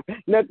 Lord God.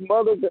 Let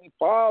mothers and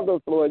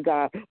fathers, Lord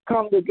God,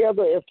 come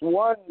together as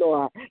one,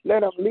 Lord. Let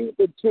them lead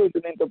the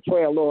children into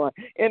prayer, Lord,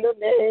 in the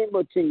name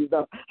of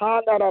Jesus.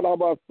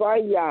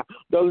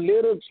 The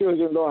little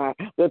children, Lord,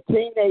 the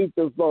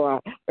teenagers,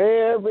 Lord,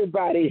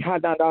 everybody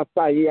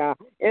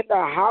in the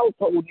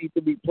household needs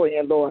to be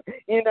praying, Lord,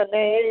 in the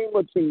name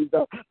of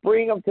Jesus.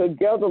 Bring them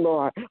together,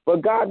 Lord.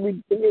 But God,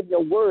 we see in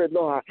your word,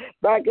 Lord,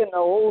 back in the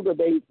older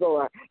days,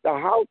 Lord, the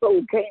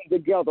household came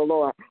together,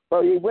 Lord.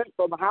 So he went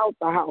from house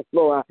to house,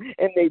 Lord,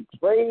 and they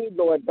prayed,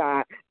 Lord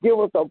God. Give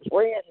us a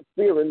praying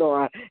spirit,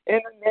 Lord, in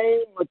the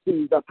name of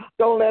Jesus.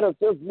 Don't let us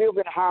just live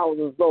in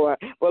houses, Lord,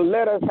 but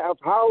let us have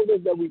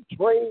houses that we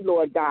pray,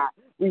 Lord God.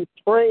 We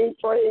pray,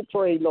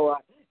 Lord,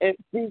 and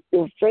seek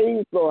your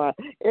face, Lord,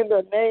 in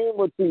the name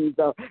of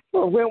Jesus.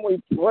 So when we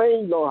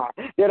pray, Lord,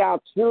 that our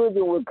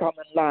children will come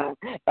in line.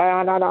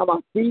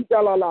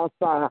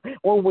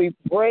 When we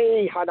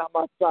pray,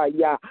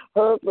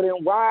 husband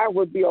and wife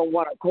will be on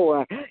one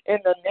accord. In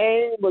the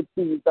name of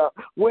Jesus,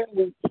 when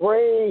we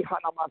pray,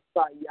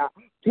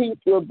 peace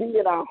will be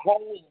in our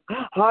home.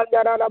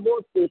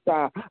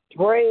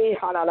 Pray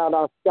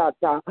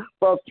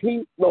for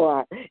peace,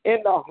 Lord,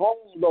 in the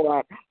home,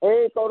 Lord.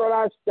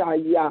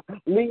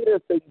 Lead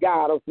us and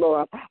guide us,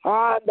 Lord.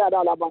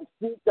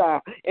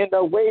 In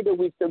the way that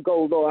we should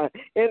go, Lord.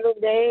 In the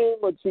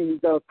name of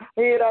Jesus.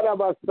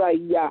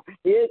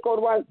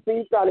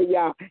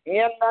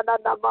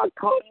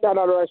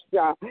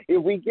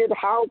 If we get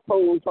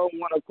households on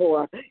one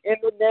accord, in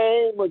the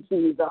name of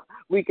Jesus,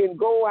 we can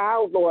go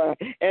out, Lord,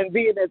 and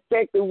be an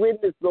effective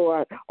witness,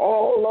 Lord,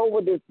 all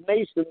over this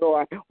nation,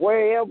 Lord.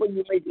 Wherever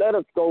you may let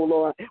us go,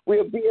 Lord,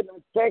 we'll be an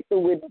effective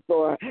witness,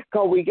 Lord,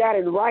 because we got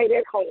it right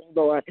at home,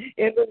 Lord.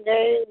 In the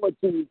name of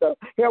Jesus,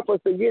 help us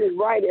to get it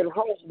right at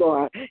home,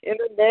 Lord. In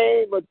the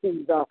name of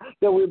Jesus,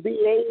 that we'll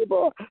be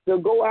able to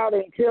go out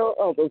and tell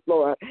others,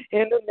 Lord.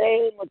 In the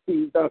name of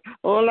Jesus.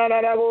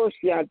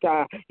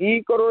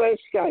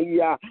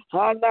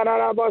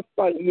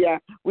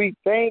 We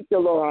thank you,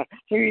 Lord.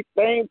 We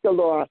thank you,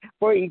 Lord,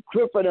 for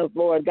equipping us,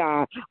 Lord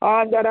God.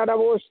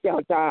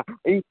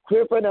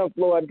 Equipping us,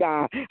 Lord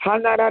God,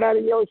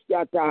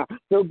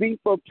 to be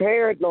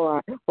prepared,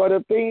 Lord, for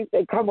the things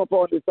that come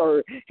upon this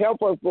earth.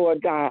 Help us,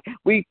 Lord God.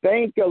 We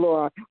thank you,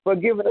 Lord, for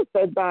giving us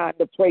that mind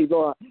to pray,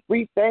 Lord.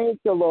 We thank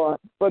you, Lord,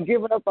 for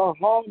giving us a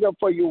hunger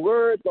for your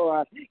word,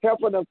 Lord,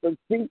 helping us to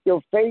seek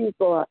your face,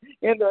 Lord.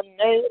 In the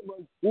name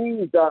of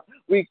Jesus,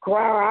 we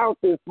cry out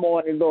this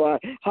morning,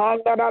 Lord,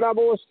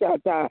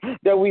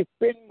 that we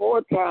spend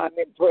more time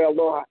in prayer,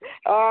 Lord.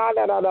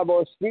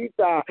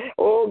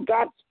 Oh,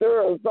 God,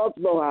 stir us up,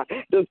 Lord,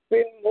 to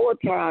spend more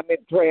time in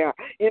prayer.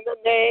 In the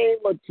name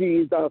of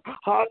Jesus.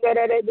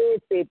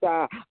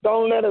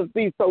 Don't let us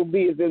be so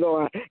busy,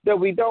 Lord, that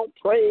we don't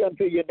pray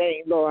unto your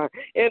name, Lord.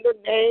 In the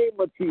name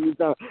of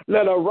Jesus,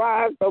 let us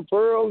rise up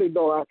early,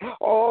 Lord,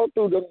 all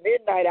through the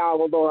midnight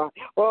hour, Lord.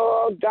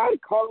 Oh, God,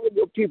 call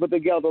your people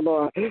together,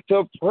 Lord,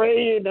 to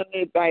pray in the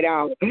midnight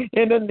hour.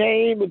 In the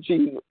name of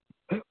Jesus.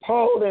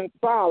 Paul and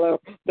Silas,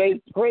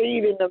 they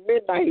prayed in the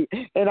midnight,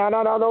 and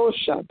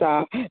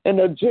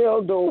the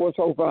jail door was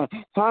open.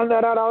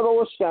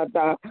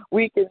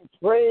 We can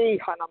pray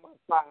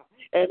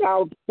and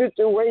our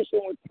situation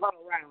will turn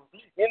around.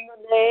 In the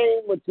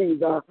name of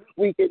Jesus,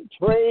 we can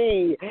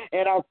pray,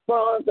 and our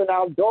sons and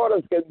our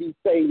daughters can be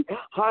saved.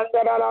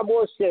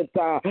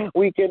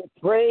 We can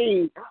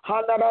pray,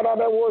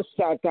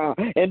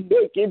 and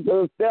make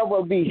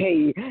themselves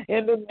behave.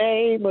 In the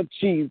name of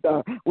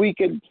Jesus, we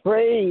can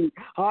pray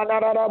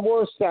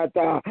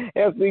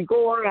as we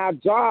go on our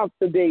jobs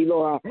today,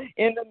 Lord.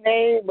 In the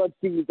name of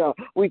Jesus,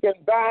 we can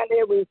bind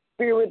every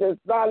spirit that's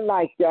not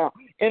like you.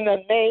 In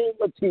the name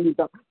of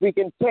Jesus, we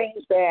can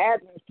change the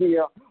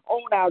atmosphere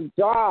on our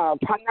job.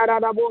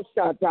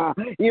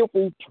 If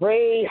we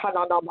pray,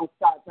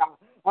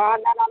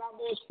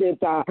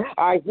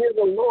 I hear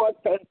the Lord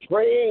say,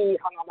 pray,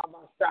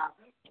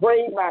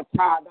 pray, my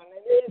child.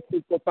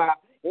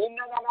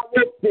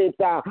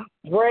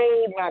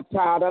 Pray, my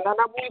child.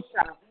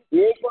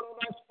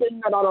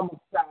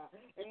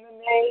 In the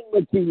name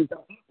of Jesus,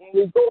 when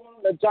we go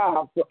on the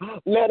job,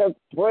 let us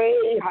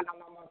pray.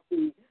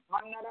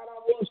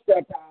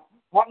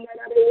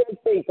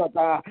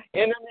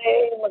 In the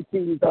name of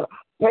Jesus,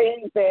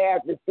 change the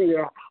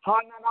atmosphere.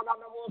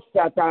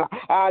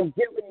 I've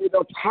given you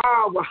the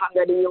power.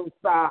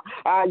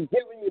 I've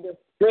given you the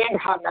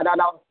strength.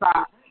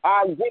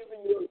 I've given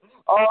you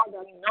all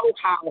the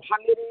know-how.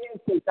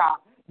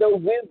 The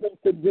wisdom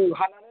to do.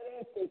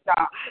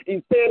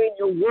 You said in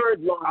your word,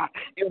 Lord,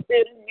 you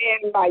said in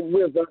man like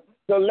wisdom.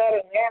 So let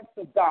him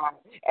answer God.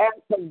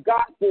 Answer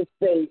God this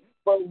day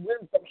for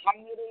wisdom.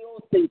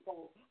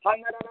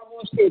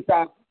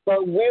 For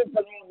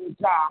wisdom on the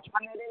job.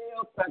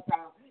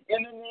 In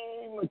the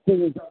name of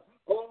Jesus.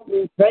 Oh,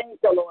 we thank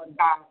you, Lord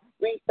God.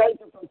 We thank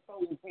you for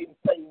souls being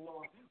saved,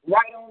 Lord.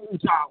 Right on the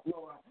job,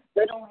 Lord.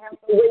 They don't have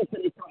to wait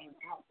till they come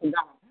out to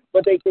God,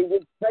 but they can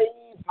get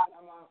saved.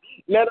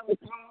 Let them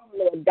come,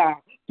 Lord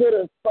God, to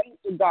the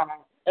saints of God,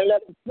 and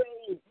let them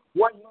say,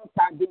 what must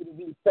I do to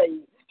be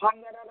saved?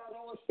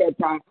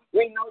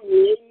 We know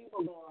you're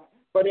able, Lord,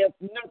 but there's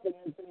nothing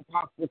that's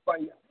impossible for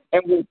you.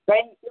 And we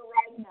thank you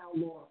right now,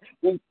 Lord.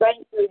 We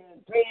thank you in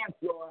advance,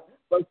 Lord,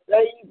 for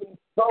saving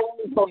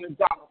souls on the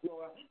job,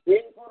 Lord. We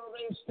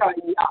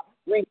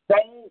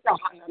thank you,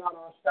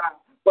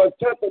 for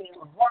touching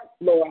your heart,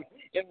 Lord,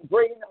 and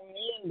bringing them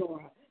in,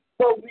 Lord.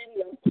 So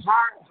many are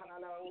tired,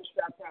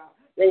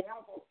 they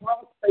have a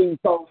cross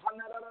face on,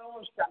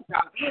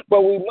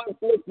 but we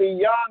must look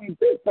beyond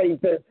their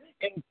faces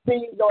and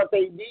see what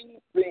they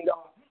need,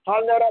 Lord.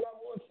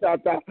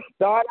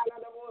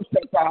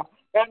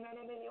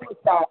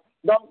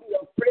 Don't be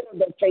afraid of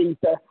the face.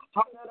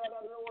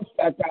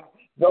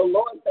 The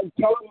Lord said,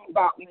 tell them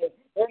about me.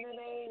 In the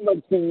name of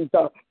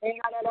Jesus.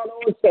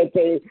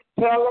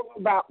 Tell them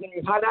about me.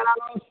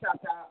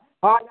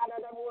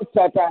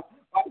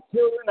 My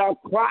children are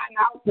crying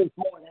out this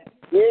morning.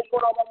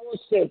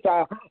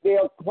 They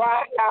are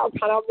crying out.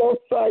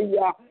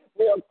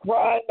 They are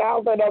crying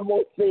out that I'm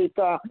in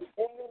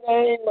the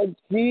name of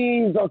Jesus.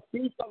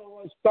 In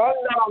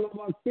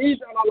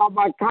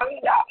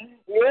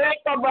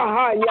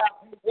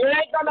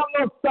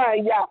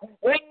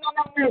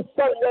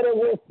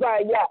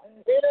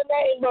the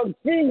name of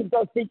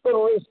Jesus,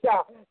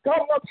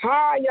 come up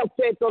higher,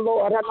 said the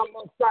Lord, and the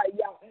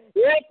Messiah.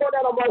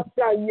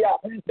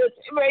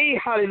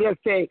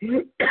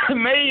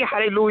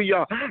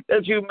 Hallelujah,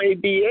 that you may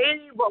be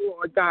able,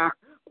 Lord God,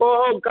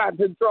 oh God,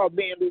 to draw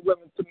men and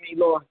women to me,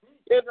 Lord.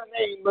 In the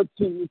name of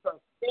Jesus.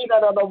 In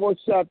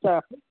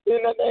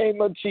the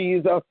name of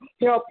Jesus,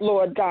 help,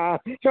 Lord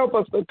God. Help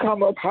us to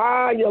come up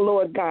higher,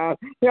 Lord God.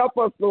 Help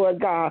us, Lord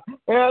God.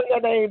 In the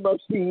name of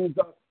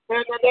Jesus.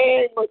 In the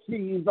name of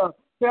Jesus.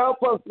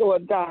 Help us,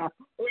 Lord God.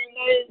 In the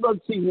name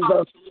of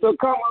Jesus. To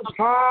come up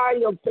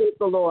higher, faith,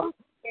 the Lord.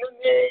 In the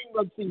name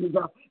of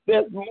Jesus.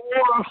 There's more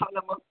on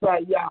the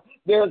Messiah.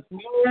 There's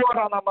more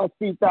on the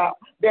Messiah.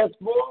 There's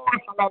more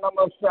on the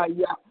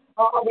Messiah.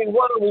 Oh, we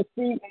want to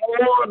receive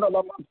more on the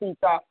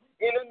Messiah.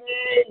 In the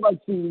name of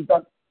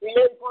Jesus. In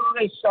the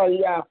name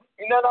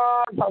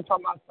of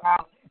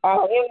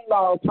our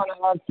in-laws,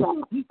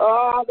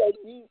 they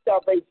need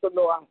salvation,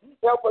 Lord.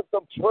 Help us to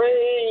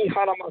pray,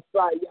 Hana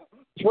Messiah.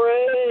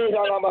 Pray,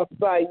 Hana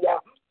Messiah.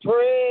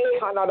 Pray,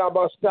 Hana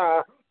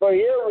Messiah. For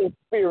every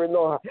spirit,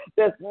 Lord,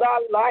 that's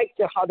not like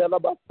you, Hana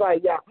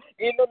Messiah.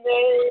 In the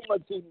name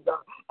of Jesus.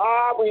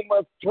 We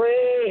must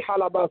pray,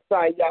 Hana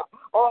Messiah.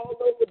 All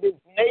over this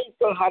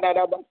nation,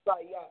 Hana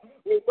Messiah.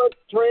 We must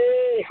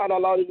pray,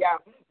 hallelujah,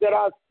 that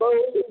our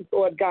souls,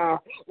 Lord God,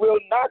 will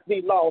not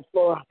be lost,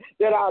 Lord.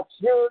 That our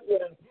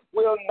children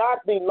will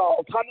not be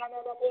lost.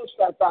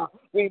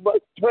 We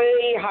must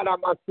pray,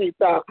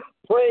 hallelujah.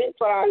 Pray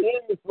for our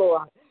enemies,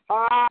 Lord.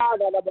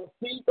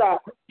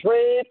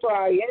 Pray for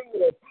our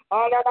enemies.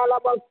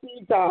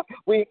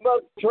 We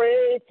must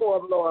pray for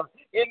them, Lord.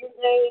 In the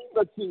name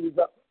of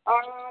Jesus.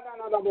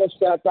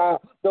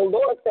 The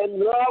Lord said,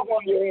 love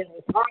on your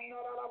enemies.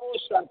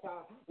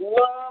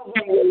 Love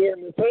on your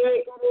enemies.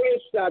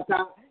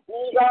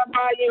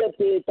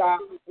 Igamayeteta,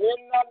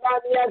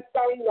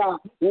 Inamaniasanga,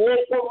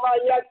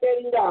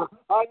 Yekomayatenda,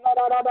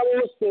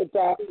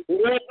 Anarabuseta,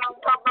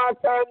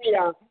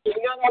 Yekamatania,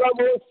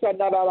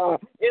 Inarabusanara,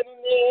 in the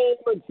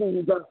name of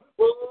Jesus.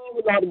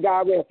 Oh, Lord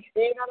God, in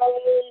the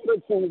name of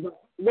Jesus.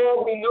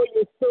 Lord, we know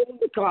you're soon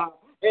to come,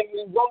 and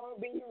we want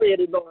to be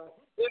ready, Lord.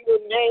 In the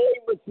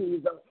name of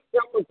Jesus.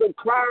 Help us to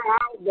cry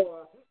out,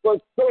 Lord, for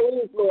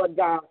souls, Lord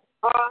God.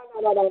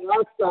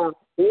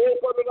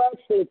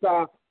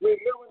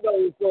 Remember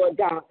those, Lord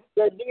God,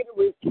 that need a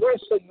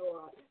refreshing,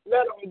 Lord.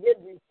 Let them get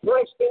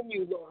refreshed in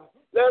you, Lord.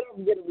 Let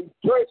them get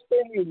refreshed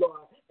in you,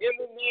 Lord. In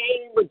the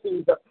name of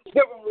Jesus.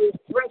 Give them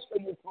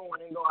refreshing this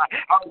morning, Lord.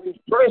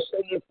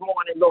 Refreshing this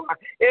morning, Lord.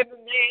 In the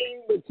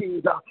name of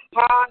Jesus.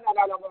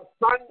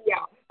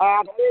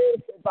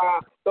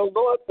 The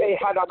Lord say,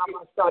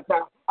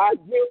 I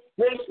give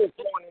strength this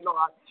morning,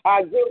 Lord.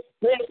 I give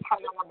strength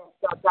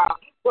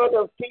for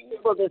the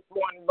people this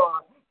morning,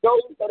 Lord.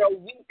 Those that are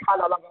weak,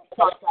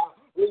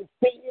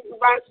 receive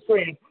my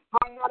strength.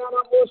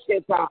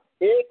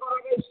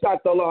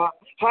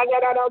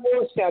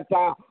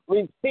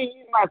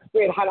 Receive my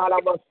spirit.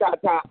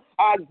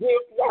 I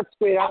give your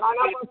spirit.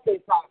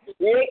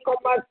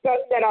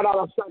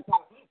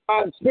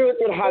 My spirit,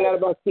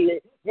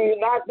 do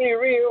not be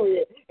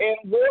weary and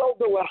will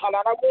do it.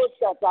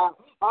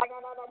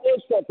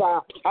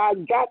 I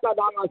got that.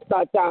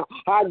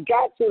 I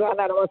got you.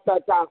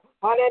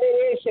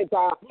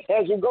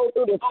 As you go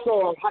through the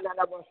storm,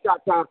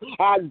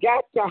 I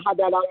got you.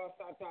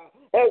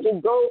 As you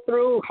go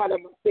through,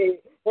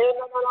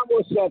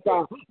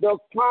 the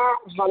fire,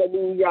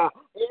 hallelujah,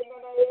 in the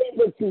name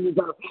of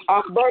Jesus,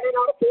 I'm burning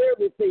out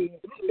everything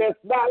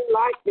that's not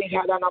like me, in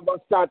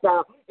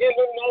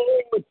the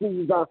name of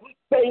Jesus.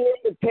 Stay in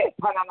the test,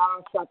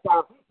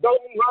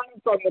 don't run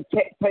from the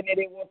test,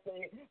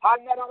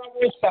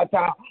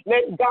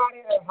 let God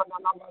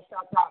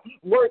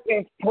work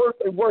in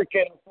perfect work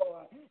in us,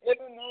 Lord. In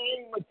the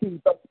name of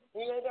Jesus.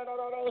 In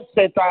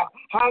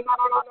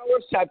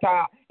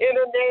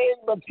the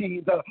name of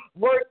Jesus.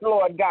 Work,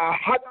 Lord God.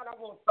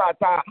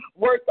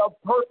 Work a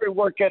perfect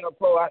work in us,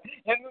 Lord.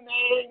 In the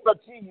name of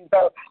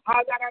Jesus.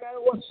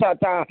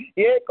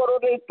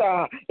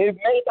 It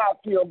may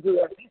not feel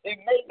good. It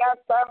may not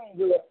sound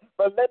good.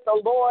 But let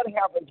the Lord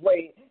have his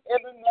way.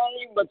 In the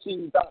name of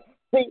Jesus.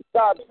 Seek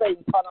God's face,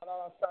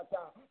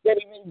 that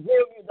he may give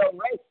you the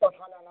rest of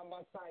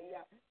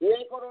Messiah. In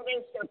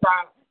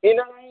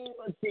the name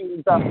of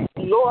Jesus,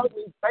 Lord,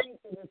 we thank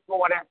you this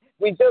morning.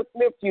 We just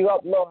lift you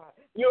up, Lord.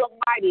 You're a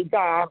mighty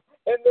God.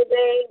 In the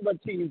name of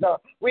Jesus,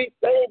 we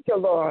thank you,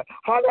 Lord,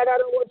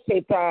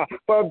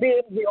 for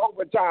being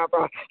Jehovah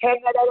Jireh.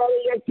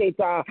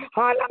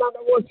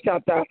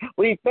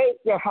 We thank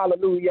you,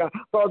 hallelujah,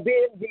 for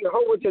being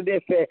Jehovah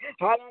Nissi.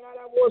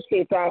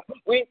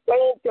 We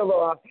thank you,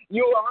 Lord.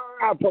 You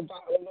are our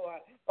provider,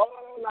 Lord.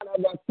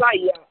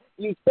 Messiah.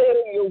 You said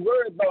in your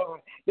word,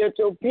 Lord, that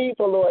your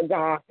people, Lord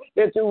God,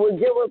 that you will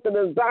give us the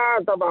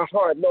desires of our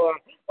heart, Lord.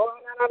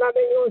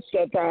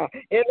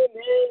 In the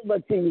name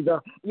of Jesus,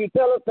 you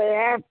tell us to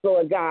ask,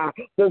 Lord God,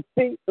 to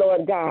seek,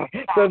 Lord God,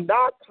 to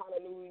knock,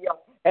 hallelujah,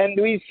 and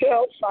we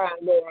shall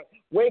find, Lord.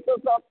 Wake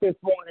us up this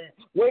morning.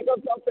 Wake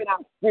us up in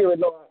our spirit,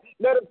 Lord.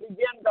 Let us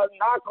begin to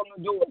knock on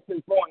the doors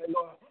this morning,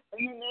 Lord.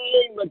 In the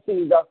name of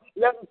Jesus,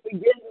 let us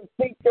begin to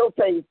seek your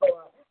face,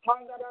 Lord. As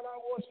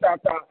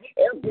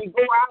we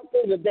go out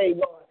through the day,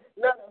 Lord,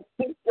 let us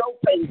seek your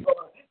face,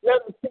 Lord.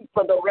 Let us seek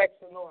for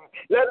direction, Lord.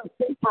 Let us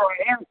seek for an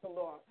answer,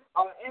 Lord.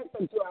 An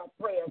answer to our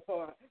prayers,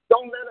 Lord.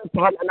 Don't let us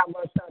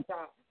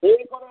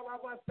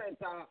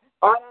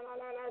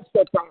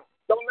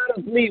don't let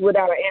us leave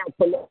without an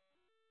answer, Lord.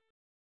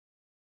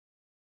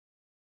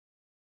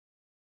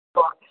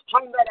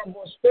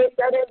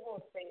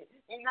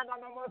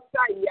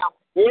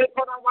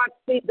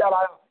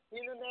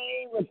 In the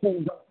name of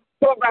Jesus.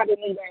 Somebody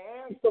needs an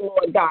answer,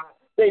 Lord God.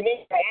 They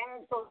need an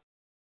answer.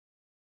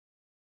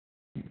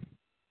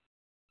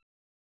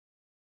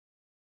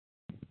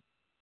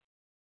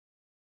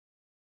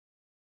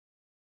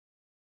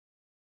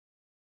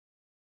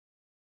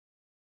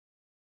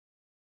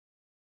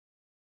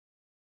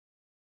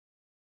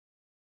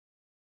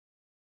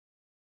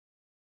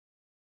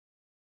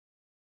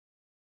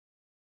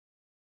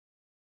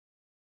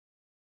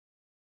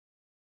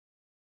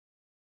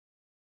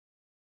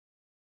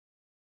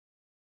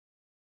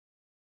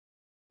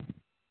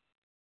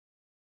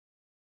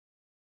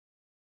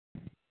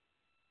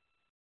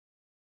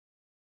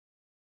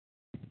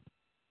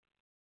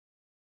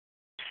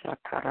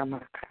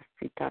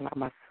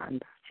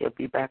 She'll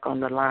be back on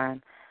the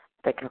line.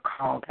 I think her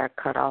call got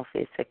cut off.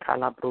 It's a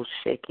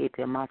calabrosheki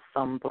de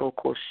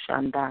masombroko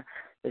shanda.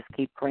 Let's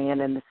keep praying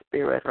in the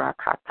spirit.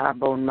 Rakata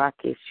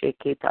bonaki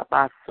sheki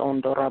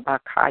tabasondora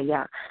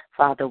bakaya.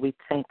 Father, we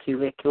thank you.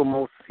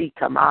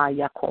 Ekemosika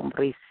maya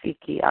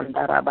kombresiki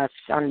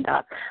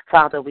andarabashanda.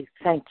 Father, we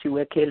thank you.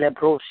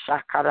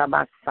 Ekelebrosha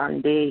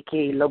karamasande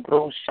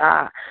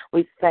ekelebrosha.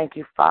 We thank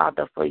you,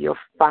 Father, for your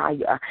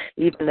fire,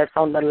 even that's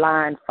on the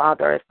line,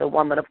 Father, as the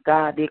woman of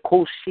God.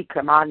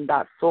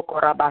 Ekoshikamanda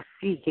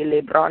sokorabasiki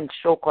lebron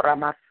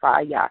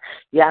shokoramasaya.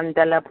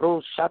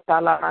 Yandelebrosha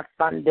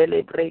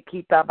talamasandele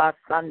brekita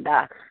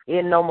basanda.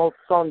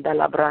 Inomosonda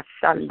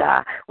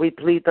labrashanda. We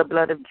plead the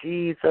blood of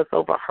Jesus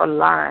over her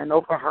line,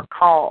 over her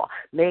call.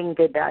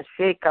 Mengeda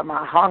sheka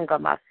mahanga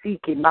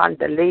masiki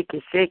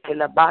mandaleke sheke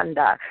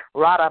labanda.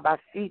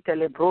 Rarabasita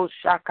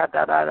lebrosha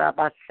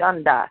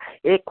kadarabashanda.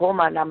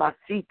 Ekoma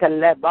namasita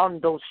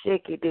lebando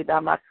sheke de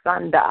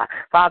damasanda.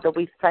 Father,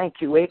 we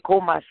thank you.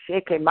 Ekoma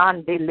sheke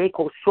mande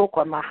leko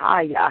shoka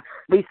mahaya.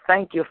 We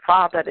thank you,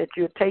 Father, that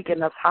you're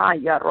taking us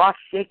higher.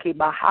 Rasheke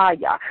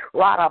bahaya.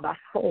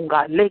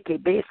 Rarabasonga leke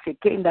bese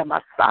kenda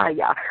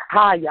Messiah.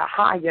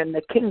 Higher in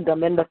the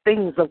kingdom, in the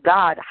things of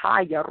God.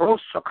 Higher.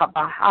 Roshoka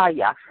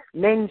bahaya.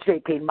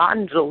 Menjeke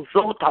manzo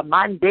zota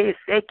mande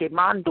seke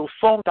mando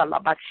songa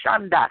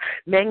labashanda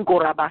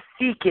mengora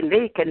basiki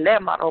leke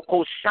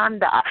lemaroko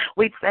shanda.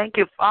 We thank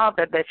you,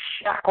 Father, that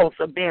shackles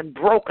are being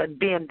broken,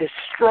 being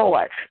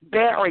destroyed.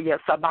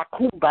 Barriers of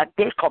makumba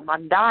deko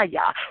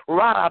mandaya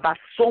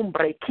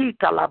rarabasombre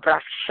kita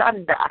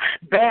labrashanda.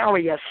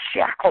 Barriers,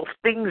 shackles,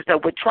 things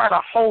that would try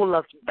to hold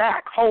us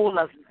back, hold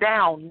us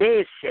down.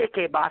 Ne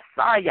sheke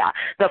basaya.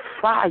 The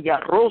fire,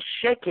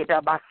 rosheke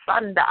da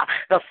basanda.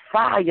 The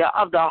fire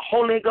of the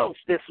Holy Ghost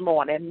this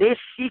morning.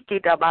 Nishiki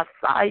da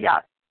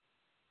basaya.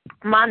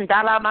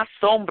 Mandala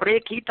masombre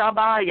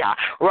kitabaya,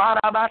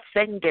 Radaba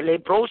sengele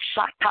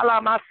brosha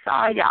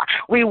talamasaya.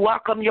 We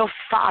welcome your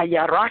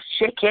fire,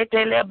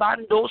 Rasheketele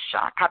bando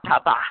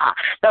shakatabaha.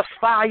 The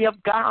fire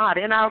of God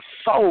in our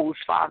souls,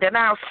 Father, in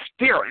our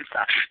spirits,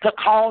 to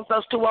cause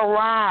us to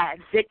arise.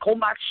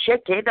 Ekoma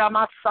shekeda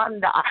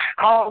masanda,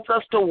 cause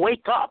us to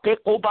wake up.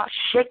 Ekoma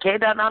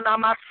shekeda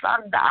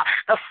nanamasanda.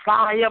 The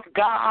fire of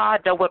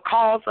God that will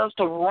cause us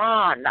to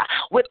run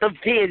with the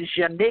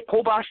vision.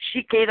 Ekoma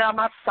shekeda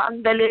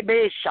masanda.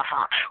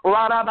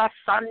 Rarama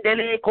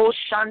sandele ko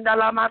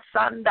shandala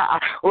masanda.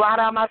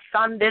 Rarama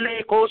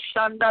sandele ko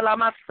shandala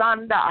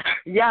masanda.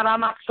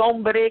 Yarama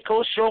sombre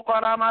ko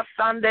shokarama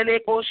sandele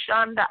ko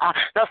shanda.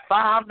 The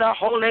fire of the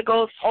Holy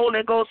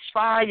Ghost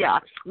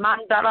fire.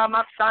 Mandala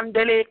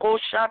masandele ko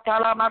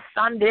shatala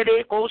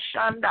masandele ko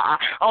shanda.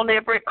 On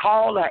every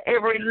caller,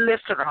 every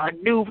listener,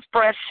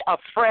 a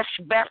fresh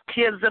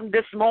baptism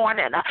this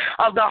morning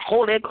of the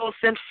Holy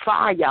Ghost in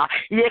fire.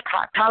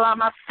 Yekatala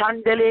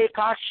masandele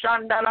ka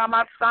shanda.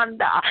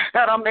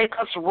 That'll make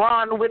us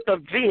run with the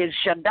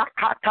vision. A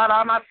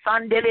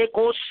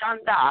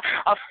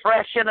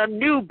fresh and a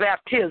new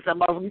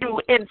baptism, of new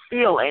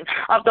infilling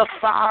of the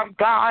fire of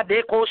God.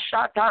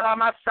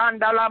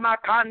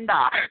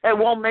 That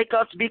won't make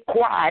us be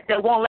quiet.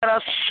 That won't let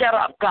us shut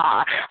up,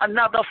 God.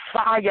 Another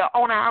fire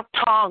on our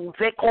tongues.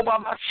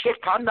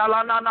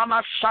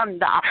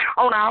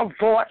 On our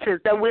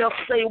voices, that we'll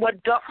say what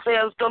thus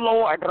says the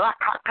Lord.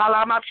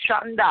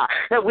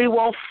 That we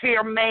won't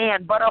fear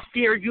man, but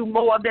fear you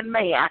more than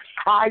man.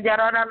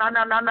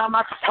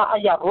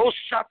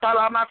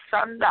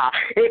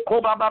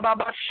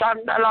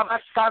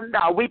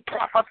 We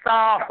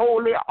prophesy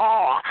holy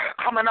awe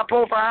coming up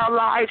over our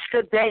lives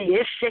today.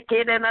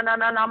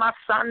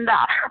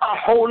 A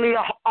holy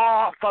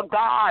awe for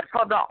God,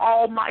 for the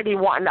Almighty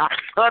One,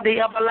 the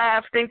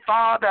everlasting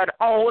Father.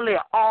 Holy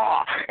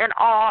awe and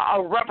awe,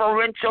 a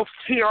reverential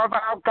fear of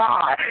our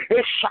God.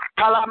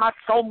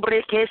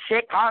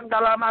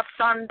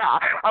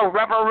 A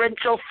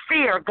reverential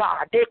fear,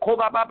 God,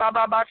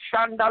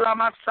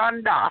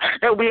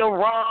 that we'll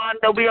run,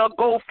 that we'll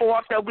go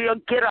forth, that we'll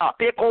get up.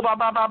 The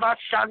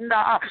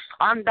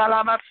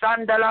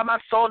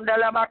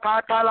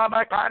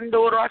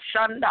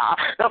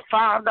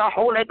Father, the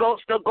Holy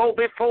Ghost to go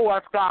before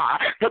us, God,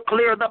 to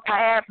clear the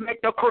path,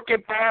 make the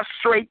crooked path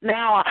straight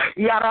now.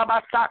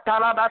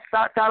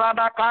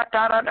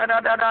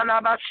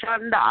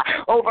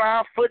 Over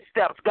our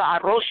footsteps,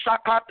 God.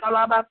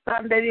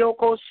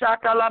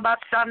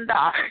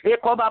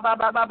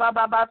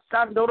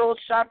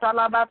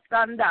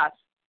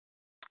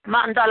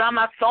 Mandala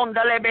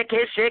masonda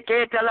lebeke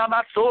shekete la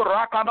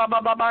masura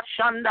kababa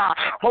shanda.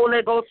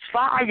 Holy Ghost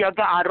fire,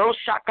 God.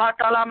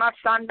 Roshakata la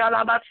masanda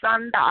la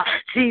basanda.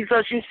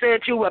 Jesus, you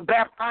said you would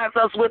baptize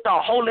us with the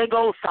Holy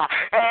Ghost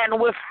and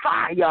with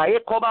fire.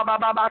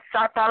 Ekobaba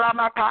sata la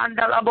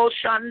makanda la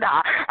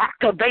boshanda.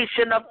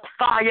 Activation of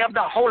fire of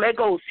the Holy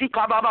Ghost.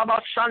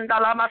 Ikababa shanda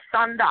la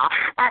masanda.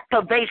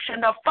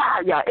 Activation of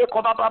fire.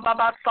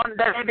 Ekobaba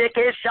sanda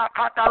lebeke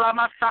shakata la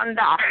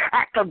masanda.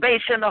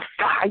 Activation of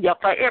fire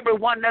for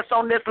everyone that's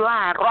on this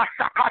line.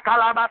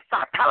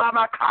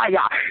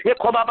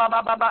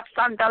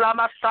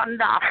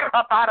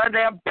 Up out of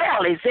their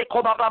bellies. The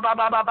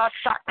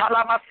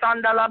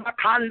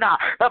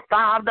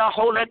fire, the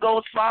Holy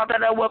Ghost, Father,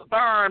 that will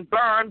burn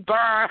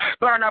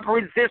up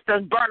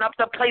resistance, burn up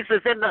the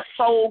places in the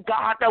soul,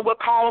 God, that will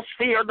cause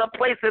fear, the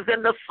places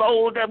in the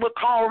soul that will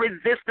cause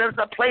resistance,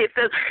 the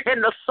places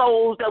in the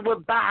souls that will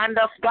bind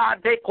us, God.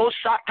 The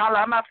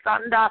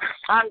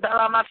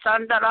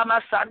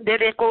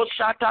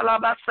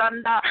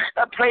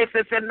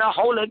places in the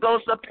Holy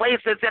Ghost, the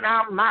places in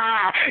our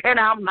mind, in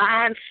our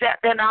mindset,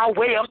 in our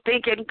way of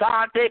thinking,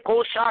 God, that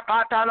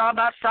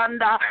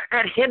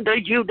hinder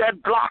you,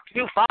 that block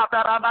you,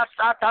 Father.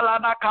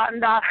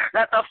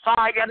 Let the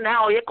fire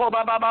now,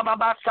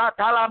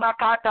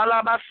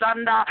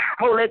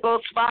 Holy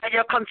Ghost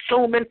fire,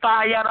 consuming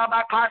fire,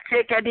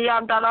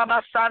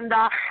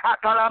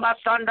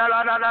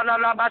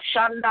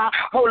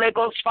 Holy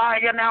Ghost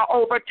fire now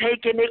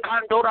overtaking it.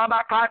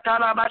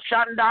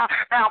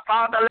 Now,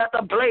 Father, let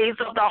the blaze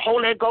of the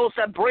Holy Ghost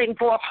that bring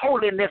forth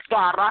holiness,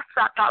 God,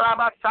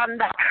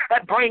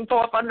 that bring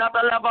forth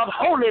another level of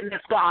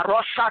holiness, God.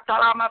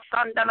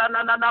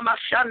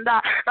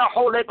 The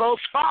Holy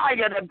Ghost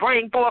fire that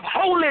bring forth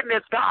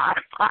holiness, God.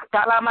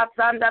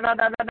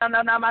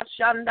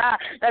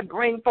 That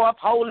bring forth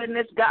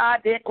holiness,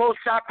 God.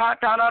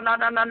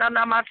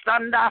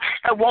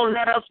 That won't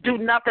let us do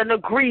nothing to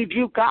grieve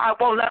you, God.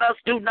 Won't let us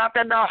do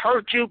nothing to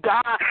hurt you,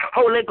 God.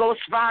 Holy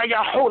Ghost fire,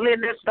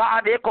 holiness,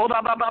 God. The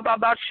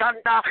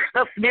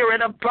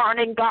spirit of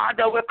burning, God,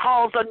 that will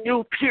cause a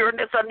new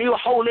pureness, a new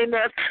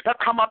holiness to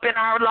come up in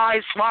our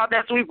lives, Father,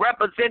 as we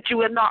represent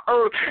you in the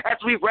earth, as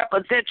we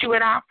represent you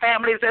in our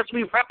families, as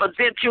we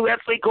represent you as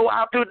we go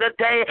out through the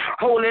day.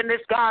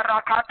 Holiness, God.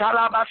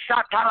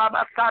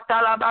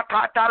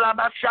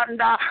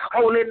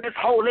 Holiness,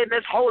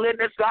 holiness,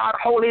 holiness, God.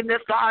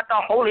 Holiness, God. The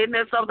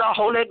holiness of the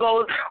Holy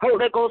Ghost.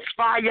 Holy Ghost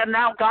fire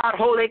now, God.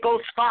 Holy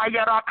Ghost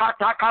fire.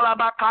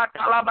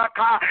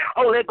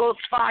 Holy Ghost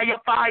fire,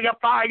 fire,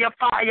 fire,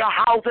 fire.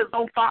 Houses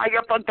on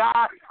fire for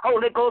God.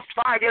 Holy Ghost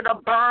fire to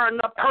burn,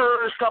 to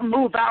purge, to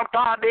move out,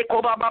 God.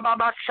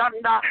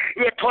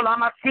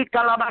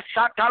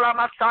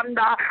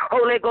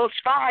 Holy Ghost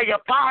fire,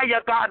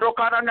 fire, God.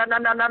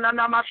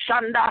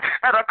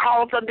 That'll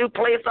cause a new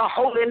place of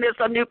holiness,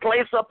 a new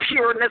place of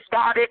pureness,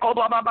 God.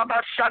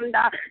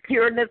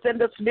 Pureness in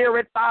the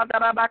spirit, Father.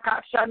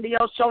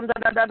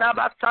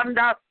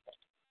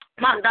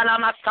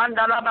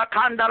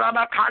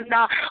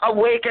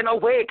 Awaken,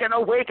 awaken,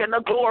 awaken the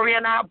glory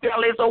in our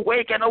bellies.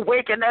 Awaken,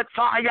 awaken that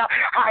fire.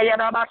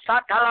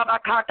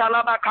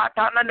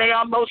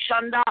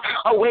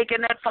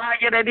 Awaken that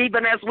fire that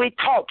even as we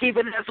talk,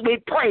 even as we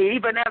pray,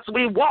 even as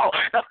we walk,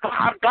 the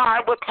fire of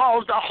God will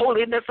cause the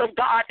holiness of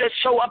God to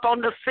show up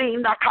on the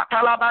scene. A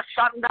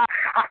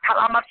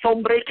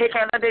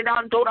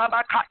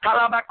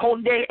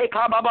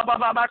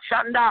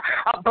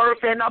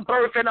birthing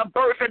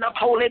of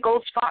Holy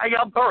Ghost fire.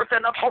 A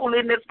birthing of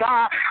holiness,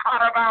 God,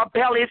 out of our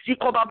bellies.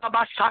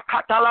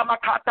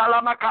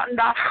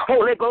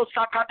 Holy Ghost,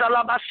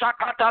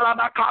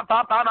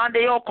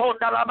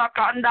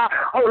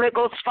 Holy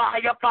Ghost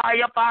fire,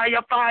 fire,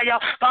 fire, fire,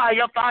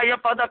 fire, fire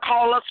for the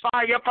callers,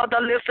 fire for the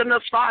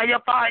listeners, fire,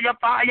 fire,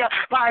 fire,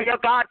 fire,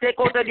 God.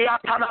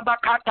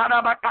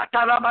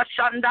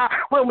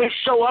 When we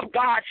show up,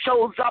 God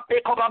shows up.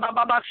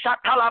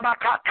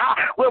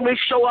 When we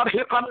show up,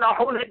 here come the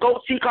Holy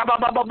Ghost.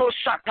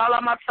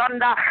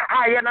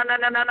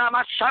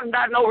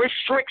 No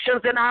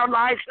restrictions in our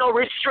lives, no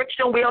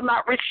restriction. We'll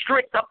not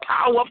restrict the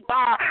power of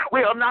God.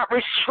 We'll not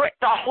restrict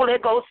the Holy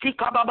Ghost.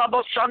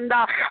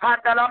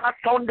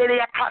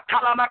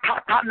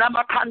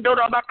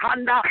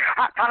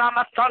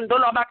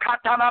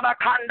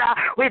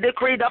 We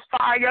decree the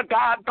fire,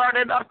 God,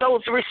 burning up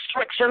those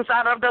restrictions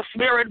out of the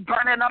spirit,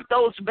 burning up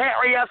those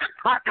barriers.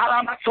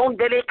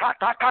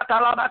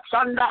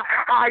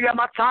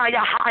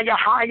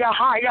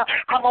 Higher.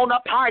 Come on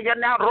up higher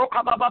now.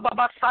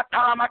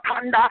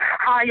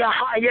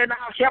 Higher now,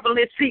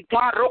 heavenly seat,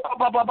 God.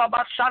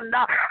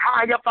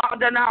 Higher,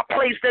 Father, now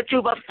place that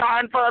you've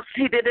assigned for us,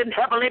 seated in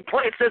heavenly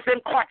places in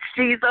Christ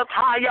Jesus.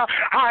 Higher,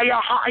 higher,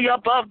 higher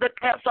above the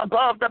test,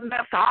 above the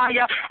mess.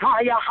 Higher,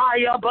 higher,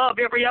 higher above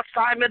every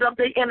assignment of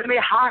the enemy.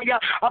 Higher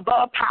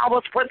above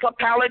powers,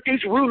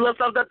 principalities, rulers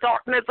of the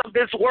darkness of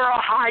this world.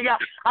 Higher,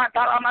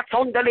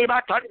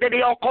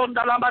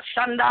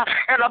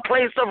 in a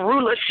place of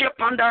rulership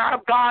under our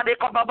God. In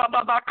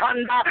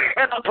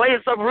a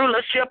place of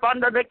rulership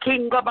under the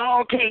King of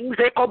all kings.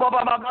 We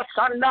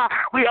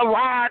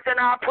arise in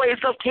our place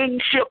of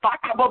kingship.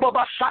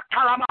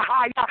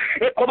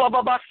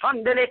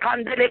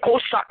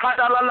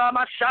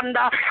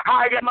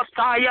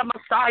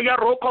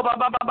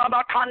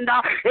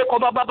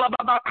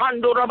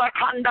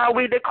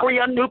 We decree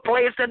a new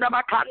place in the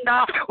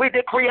Makanda. We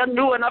decree a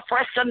new and a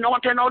fresh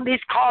anointing on these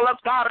callers,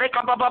 God.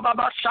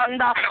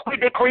 We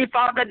decree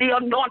Father, the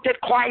anointed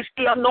Christ,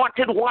 the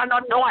anointed one,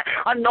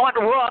 anoint,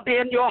 rub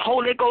in your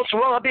Holy Ghost,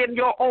 rub in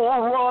your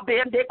oil, rub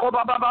in,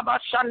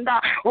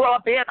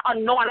 rub in,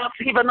 anoint us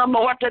even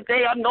more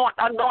today, anoint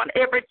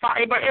every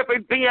fiber, every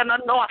being,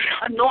 anoint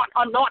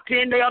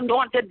in the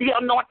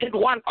anointed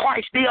one,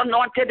 Christ, the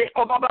anointed,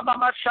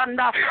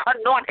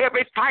 anoint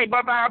every fiber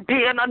of our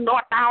being,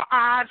 anoint our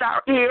eyes,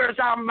 our ears,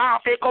 our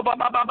mouth,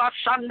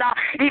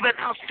 even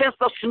our sense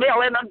of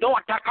smell, and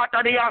anoint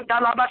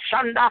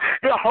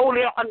the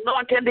holy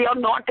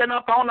anointing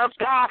upon us,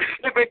 God,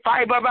 every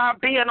fiber of our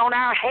being, on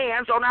our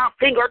hands, on our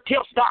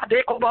fingertips, God,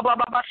 the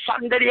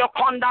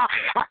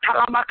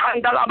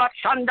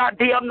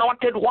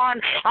anointed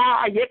one,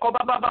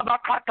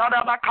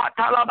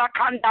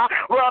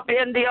 rub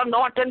in the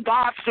anointing,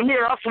 God,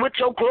 smear us with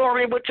your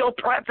glory, with your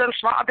presence,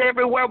 Father,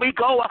 everywhere we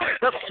go,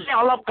 the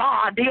smell of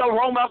God, the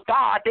aroma of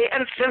God, the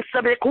incense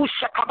of the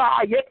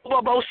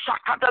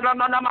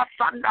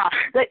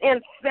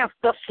incense,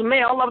 the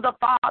smell of the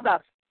Father,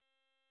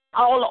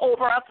 all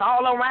over us,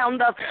 all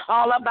around us,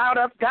 all about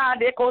us,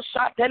 God. Eko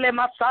shatele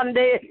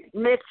masande,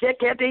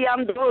 mecheketi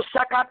andro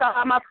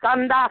shakata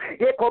masanda,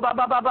 eko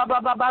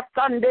baba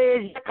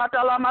Sunday,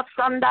 yekatala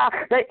masanda.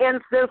 The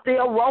incense, the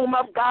aroma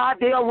of God,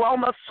 the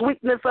aroma,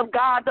 sweetness of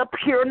God, the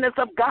pureness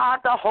of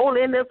God, the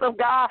holiness of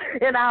God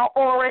in our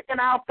aura, in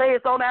our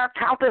face, on our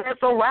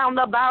countenance, around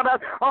about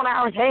us, on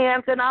our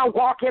hands, in our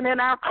walking, in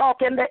our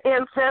talking. The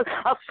incense,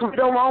 a sweet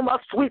aroma, a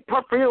sweet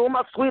perfume,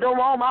 a sweet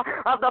aroma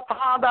of the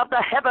Father of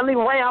the heavenly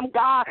realm.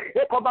 God,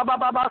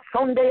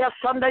 Sunday, of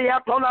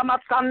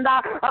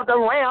the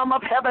realm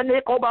of heaven,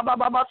 the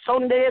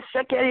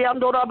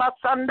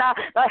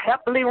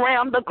heavenly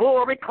realm, the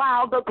glory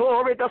cloud, the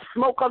glory, the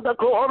smoke of the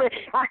glory.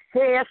 I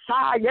say,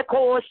 the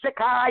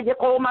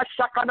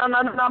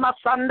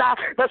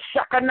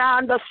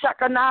Shakanan,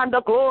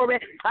 the glory,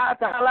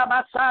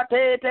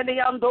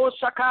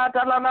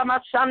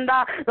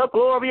 the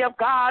glory of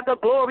God, the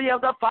glory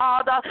of the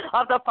Father,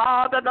 the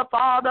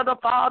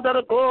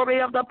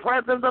glory of the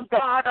presence of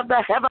God, of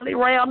the heavenly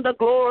realm, the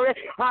glory.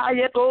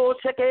 Ayeto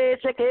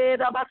sheke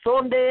da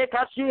basonde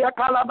kashia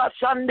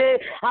kalabashande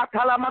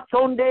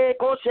akalamasonde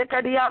ko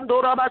sheke di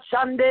andora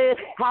bashande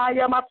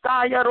haya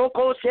masaya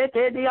roko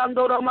sheke di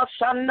andora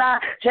mashanda.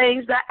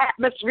 Change the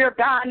atmosphere,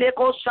 God.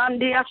 Neko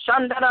shandi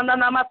ashanda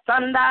na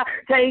masanda.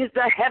 Change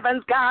the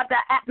heavens, God. The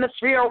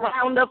atmosphere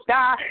around us,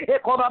 God.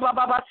 Eko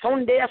baba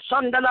sonde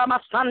ashanda la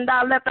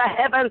masanda. Let the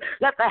heavens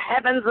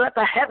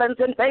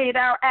invade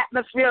our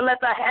atmosphere. Let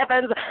the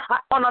heavens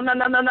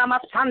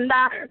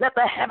let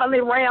the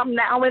heavenly realm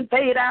now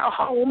invade our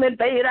home,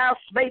 invade our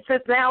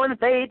spaces, now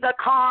invade the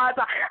cars.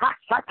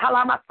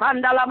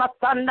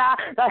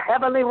 The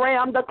heavenly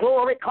realm, the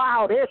glory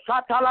cloud.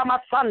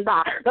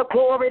 The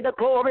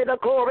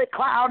glory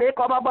cloud.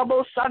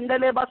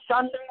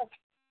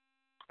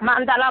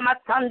 Mandala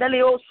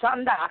Masandali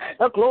Osanda,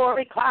 the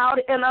glory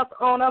cloud in us,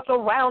 on us,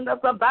 around us,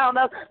 about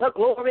us, the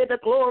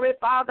glory,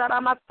 Father,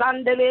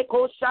 Ramasandele,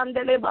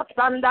 Koshandele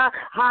Basanda,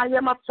 Haya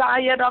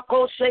Masaya, the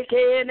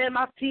Kosheke,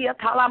 Masia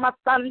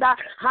Kalamasanda,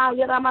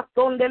 Haya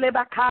Ramasondele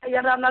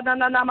Bakaya,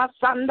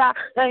 Masanda.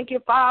 Thank you,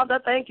 Father.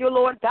 Thank you,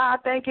 Lord God.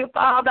 Thank you,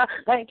 Father.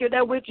 Thank you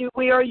that with you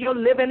we are your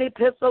living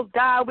epistles,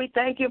 God. We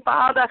thank you,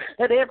 Father,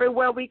 that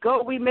everywhere we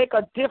go we make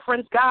a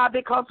difference, God,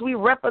 because we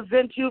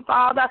represent you,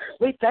 Father.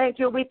 We thank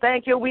you.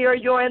 We are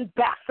your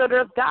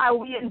ambassadors, God.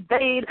 We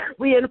invade,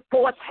 we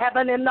enforce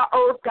heaven in the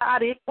earth,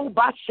 God.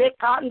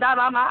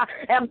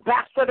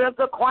 Ambassadors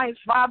of Christ,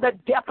 Father,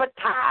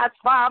 deputized,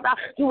 Father,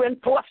 to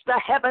enforce the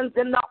heavens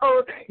in the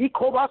earth.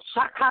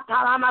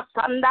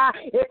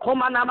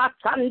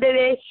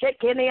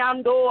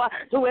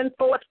 To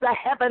enforce the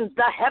heavens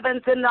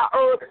in the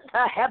earth,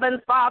 the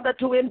heavens, Father,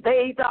 to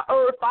invade the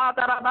earth,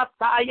 Father,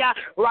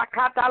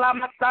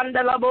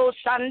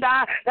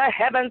 the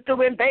heavens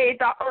to invade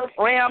the earth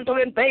realm, to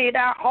invade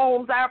our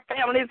homes, our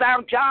families,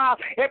 our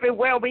jobs,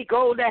 everywhere we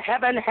go, the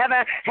heaven,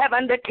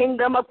 the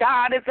kingdom of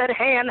God is at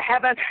hand,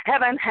 heaven,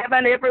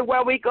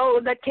 everywhere we go,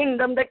 the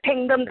kingdom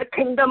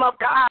of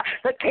God,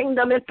 the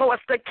kingdom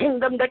enforce the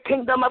kingdom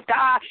of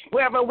God,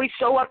 wherever we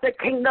show up, the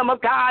kingdom of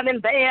God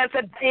advance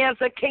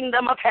the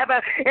kingdom of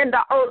heaven in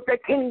the earth, the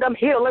kingdom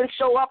heal and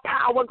show up,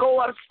 power go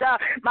up, stuff,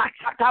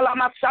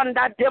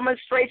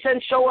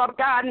 demonstration, show up,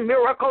 God,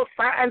 miracles,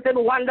 signs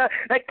and wonder,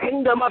 the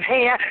kingdom of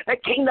hand, the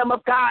kingdom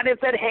of God is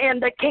at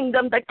hand, the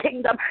kingdom,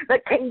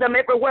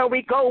 everywhere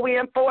we go, we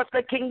enforce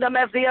the kingdom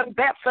as the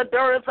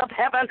ambassadors of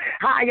heaven.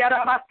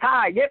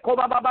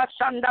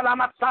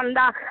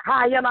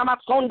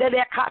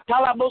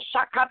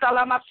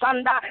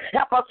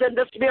 Help us in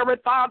the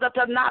spirit, Father,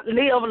 to not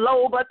live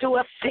low, but to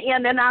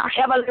ascend in our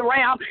heavenly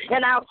realm,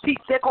 in our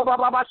seats. Help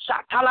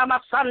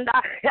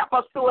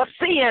us to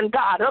ascend,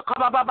 God,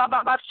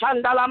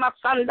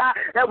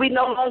 that we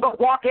no longer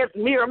walk as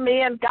mere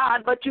men,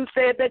 God, but you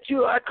said that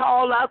you are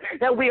called us,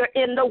 that we are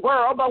in the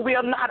world, but we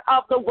are not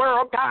of the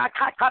world, God.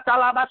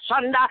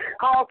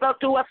 Cause us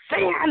to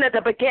ascend and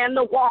to begin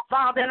to walk,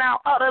 Father, now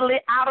utterly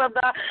out of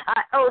the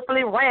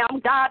earthly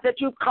realm, God, that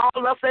you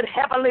call us in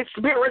heavenly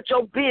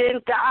spiritual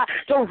beings, God,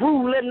 to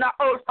rule in the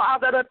earth,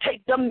 Father, to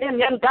take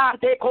dominion, God,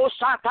 to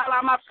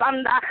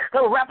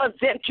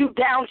represent you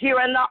down here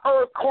in the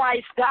earth,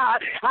 Christ,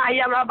 God.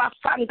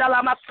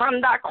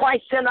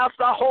 Christ in us,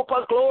 the hope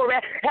of glory.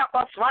 Help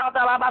us, Father.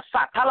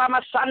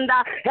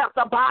 Help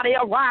the body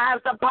arise,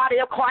 the body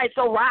of Christ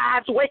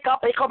arise. Wake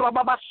up, the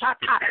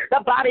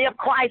body of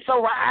Christ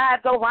arise.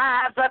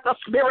 Let the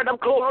spirit of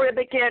glory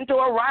begin to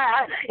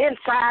arise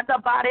inside the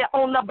body,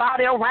 on the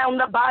body, around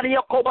the body.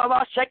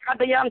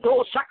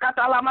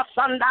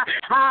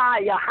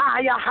 Higher.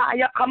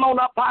 Come on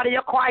up, body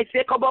of Christ.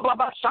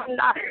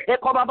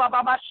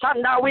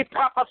 We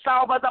prophesy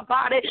over the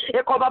body.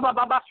 We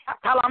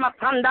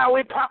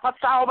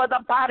prophesy over the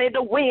body,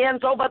 the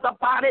winds over the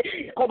body.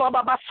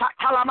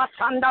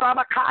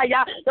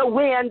 The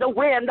wind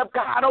of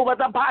God over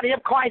the body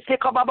of Christ.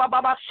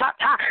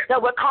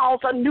 That will cause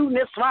a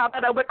newness, Father,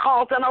 that will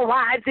cause an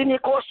arising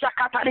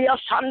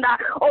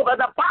over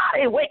the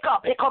body. Wake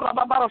up.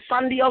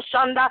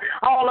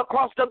 All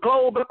across the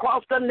globe,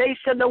 across the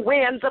nation, the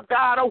winds of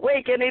God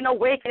awakening.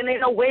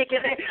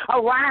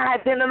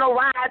 Arising.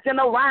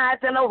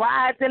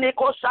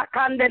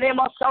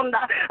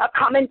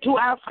 Coming to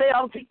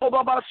ourselves.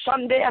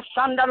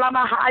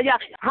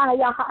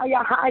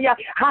 Higher,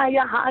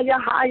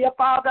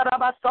 Father.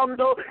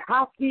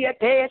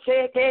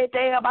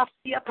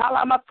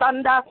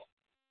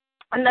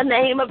 In the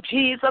name of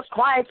Jesus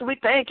Christ, we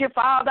thank you,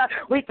 Father.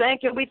 We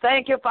thank you, Father. We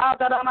thank you,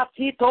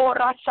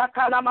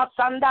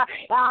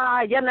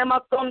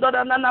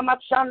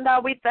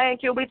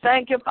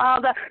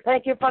 Father.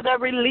 Thank you for the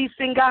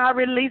releasing, God,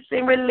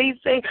 releasing in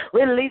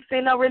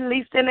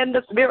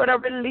the spirit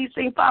of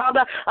releasing,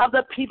 Father, of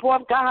the people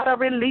of God, are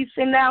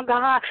releasing now,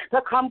 God,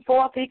 to come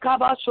forth, to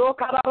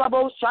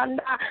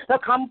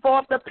come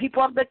forth the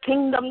people of the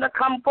kingdom, to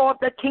come forth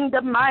the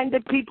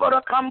kingdom-minded people, to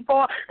come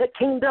forth the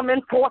kingdom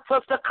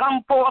enforcers, to come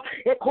forth,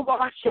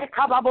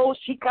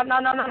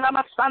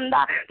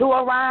 to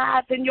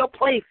arise in your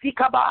place.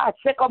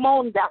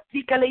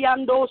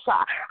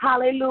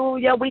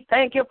 Hallelujah. We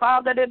thank you,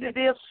 Father, that it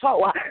is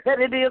so,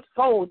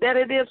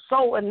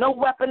 and no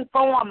weapon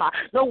form,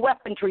 no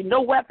weaponry,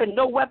 no weapon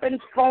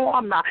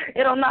form.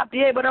 It'll not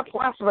be able to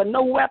prosper,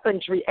 no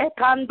weaponry.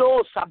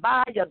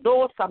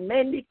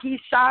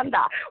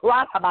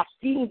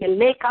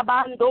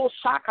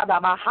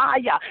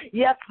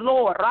 Yes,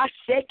 Lord.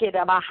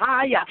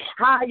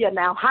 Higher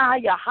now,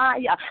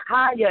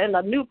 higher in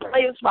a new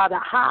place, Father,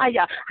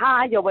 higher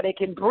where they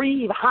can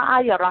breathe,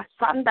 higher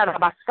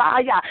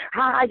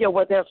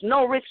where there's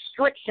no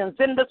restrictions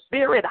in the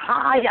spirit,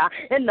 higher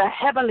in the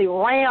heavenly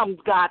realms,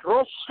 God,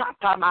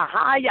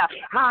 higher,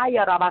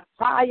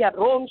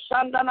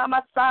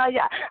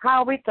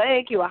 how we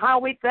thank you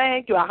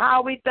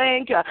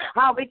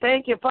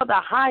for the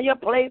higher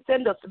place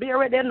in the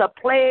spirit, in the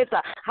place,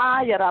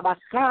 higher,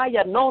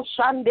 no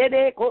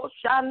shandede,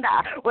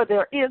 where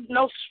there is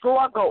no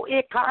struggle.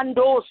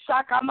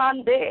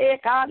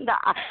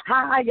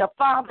 Higher,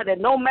 Father, that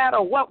no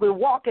matter what we're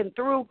walking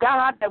through,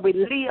 God, that we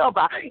live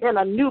in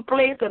a new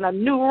place, in a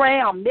new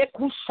realm. That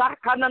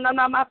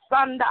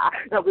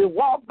we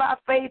walk by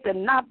faith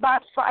and not by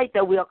sight,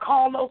 that we'll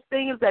call those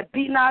things that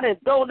be not as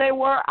though they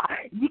were.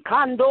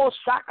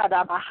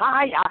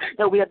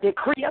 That we'll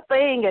decree a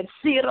thing and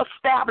see it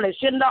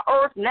established in the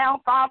earth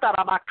now, Father,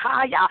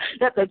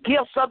 that the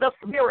gifts of the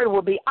Spirit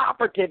will be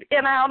operative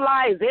in our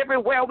lives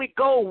everywhere we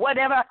go,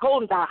 whatever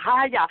goes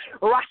higher,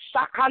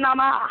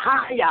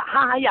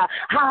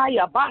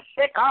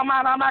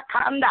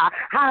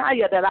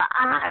 that our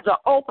eyes are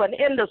open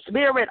in the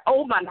Spirit,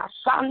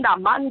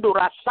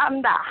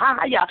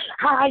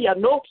 higher,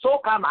 no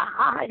sokama,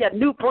 higher,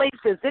 new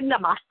places in the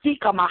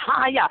Masikama,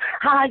 higher,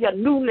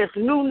 newness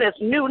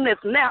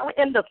now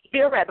in the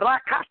Spirit,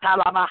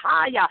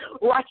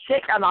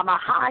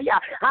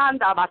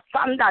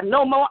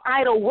 no more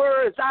idle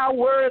words, our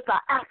words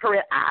are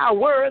accurate,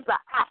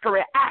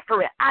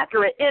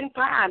 accurate in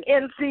time,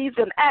 in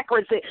season,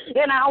 accuracy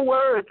in our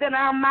words, in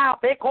our mouth.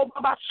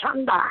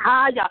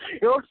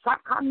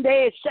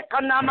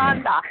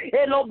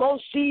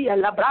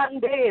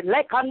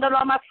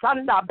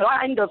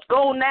 Blinders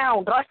go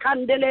now.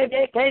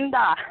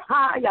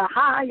 Higher,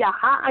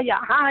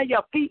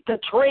 feet to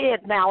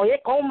tread now.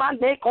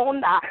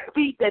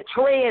 Feet to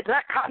tread.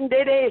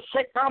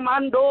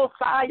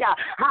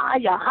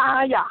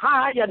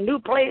 Higher, new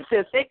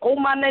places.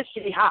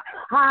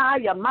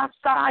 Higher,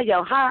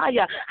 Messiah,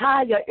 higher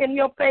in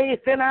your face,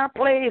 in our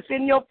place,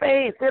 in your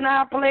face, in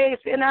our place,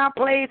 in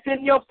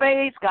your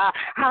face, God.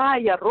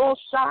 Higher,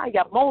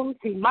 Rosaya,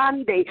 Monty,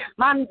 Monday,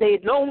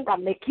 Longa,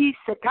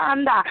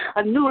 Mekisekanda,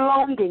 a new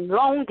longing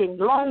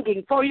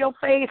for your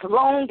face,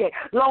 longing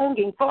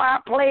for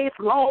our place,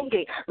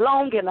 longing,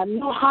 a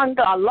new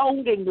hunger,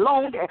 longing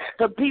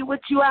to be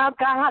with you, our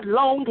God,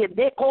 longing,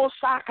 Neko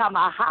Saka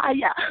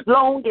Mahaya,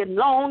 longing,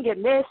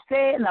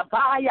 Nese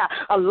Lavaya,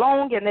 a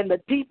longing in the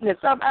deepness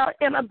of our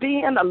inner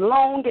being, a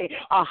longing,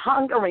 a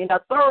hungering, a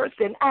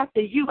thirsting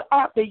after you,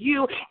 after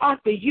you,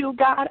 after you,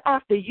 God,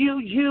 after you,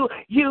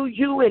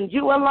 and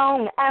you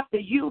alone, after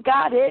you,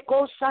 God,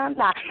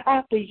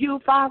 after you,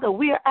 Father,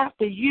 we're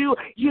after you,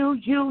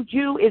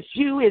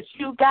 it's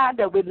you, God,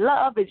 that we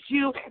love, it's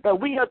you, that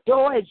we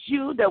adore, it's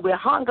you, that we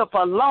hunger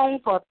for, long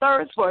for,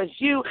 thirst for, it's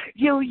you,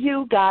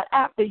 God,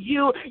 after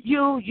you,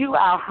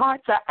 our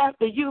hearts are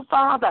after you,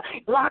 Father,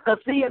 lock us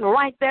in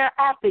right there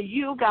after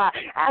you, God,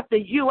 after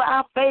you,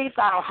 our faith,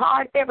 our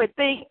heart,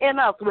 everything in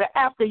us, we're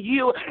after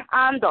you,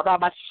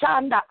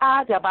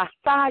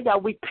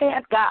 we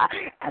pant, God,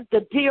 as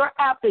the deer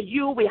after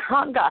you, we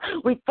hunger,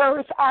 we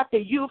thirst after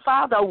you,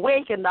 Father,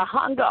 awaken the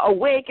hunger,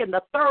 awaken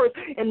the thirst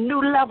in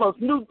new levels,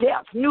 new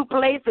depths, new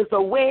places,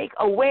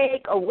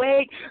 awaken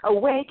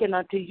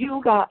unto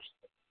you, God.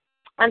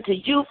 Unto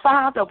you,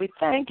 Father, we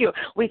thank you,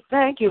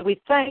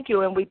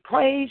 and we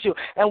praise you,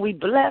 and we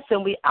bless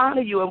and we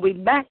honor you, and we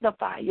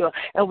magnify you,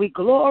 and we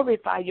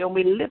glorify you, and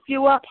we lift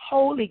you up,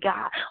 holy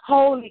God,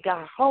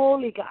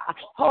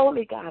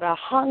 a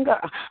hunger,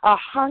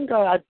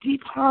 a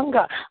deep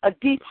hunger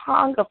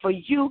for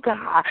you,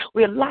 God.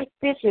 We're like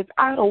fishes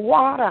out of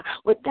water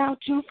without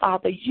you,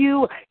 Father.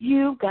 You,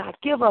 God,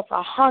 give us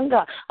a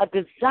hunger, a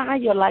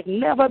desire like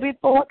never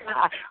before,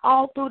 God,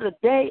 all through the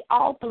day,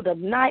 all through the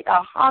night,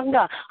 a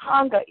hunger,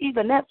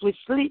 even as we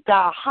sleep,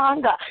 our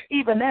hunger,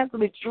 even as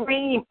we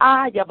dream,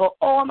 all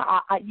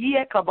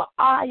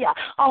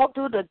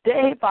through the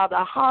day, Father,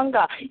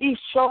 hunger,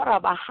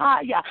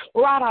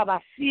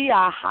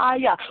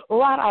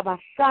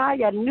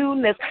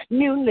 newness,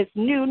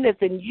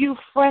 and you,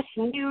 fresh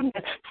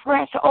newness,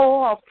 fresh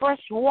oil,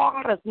 fresh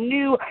waters,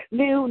 new,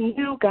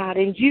 God,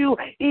 and you,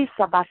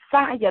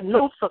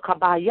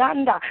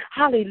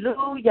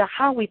 hallelujah,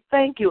 how we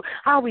thank you,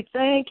 how we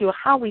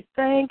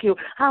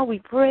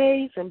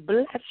praise and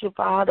bless you,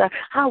 Father,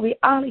 how we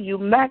honor you,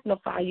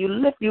 magnify you,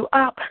 lift you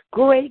up,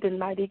 great and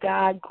mighty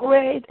God,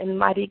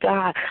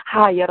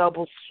 how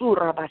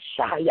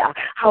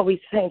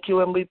we thank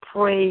you and we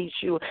praise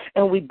you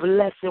and we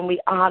bless and we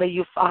honor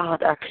you,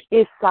 Father,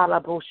 that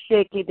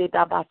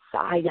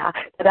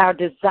our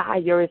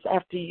desire is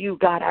after you,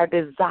 God, our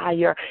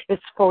desire is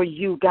for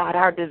you, God,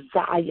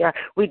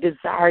 we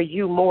desire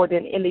you more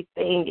than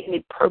anything,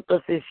 any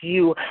purpose is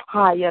you,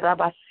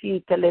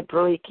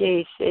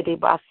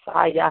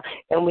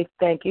 and we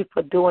thank you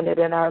for doing it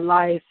in our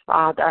lives,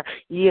 Father.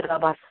 In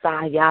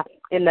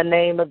the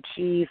name of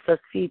Jesus,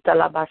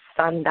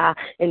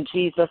 in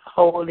Jesus'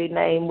 holy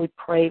name, we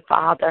pray,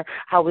 Father,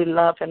 how we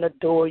love and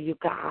adore you,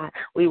 God.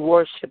 We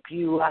worship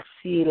you.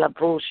 Seal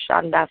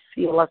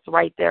us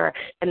right there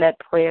in that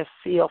prayer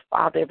seal,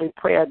 Father. Every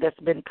prayer that's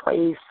been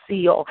prayed,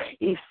 seal.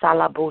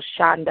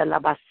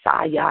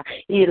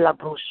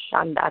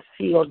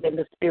 Sealed in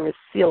the Spirit,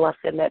 seal us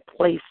in that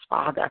place,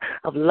 Father,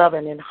 of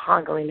loving and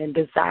hungering and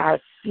desire,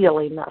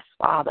 sealing us,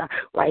 Father,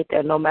 right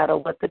there, no matter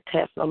what the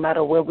test, no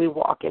matter where we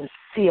walk, and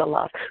seal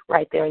us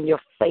right there in your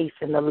face,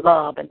 in the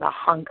love and the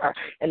hunger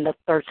and the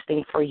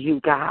thirsting for you,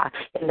 God,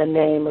 in the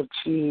name of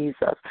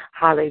Jesus.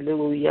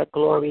 Hallelujah.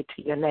 Glory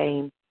to your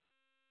name.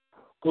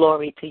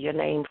 Glory to your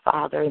name,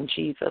 Father. In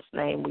Jesus'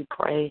 name we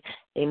pray.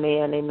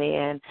 Amen,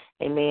 amen,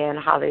 amen.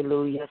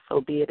 Hallelujah.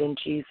 So be it in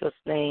Jesus'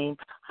 name.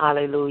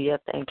 Hallelujah.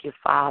 Thank you,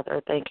 Father.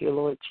 Thank you,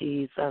 Lord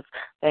Jesus.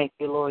 Thank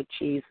you, Lord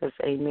Jesus.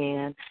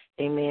 Amen,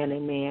 amen,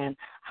 amen.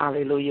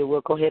 Hallelujah.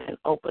 We'll go ahead and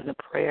open the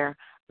prayer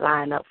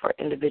line up for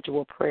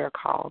individual prayer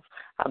calls.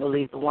 I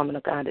believe the woman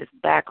of God is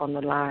back on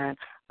the line.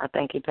 I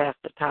thank you,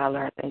 Pastor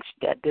Tyler. I think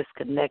she got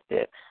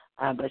disconnected,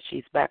 but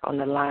she's back on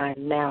the line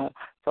now.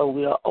 So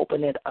we'll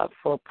open it up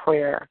for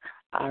prayer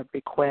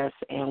requests,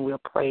 and we'll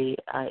pray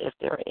if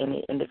there are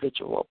any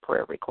individual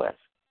prayer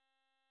requests.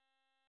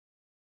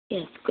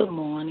 Yes, good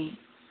morning.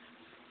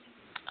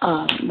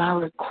 My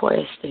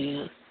request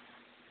is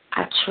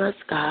I trust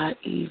God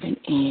even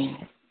in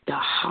the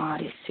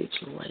hardest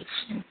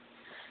situation.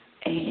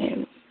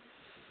 And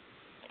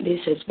this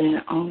has been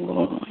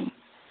ongoing.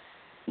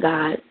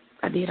 God,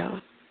 I did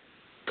a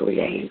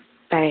 3-day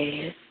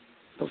fast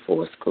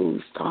before school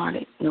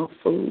started. No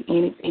food,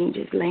 anything,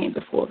 just laying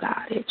before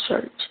God at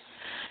church.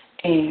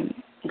 And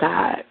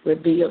God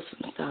revealed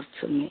some stuff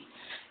to me.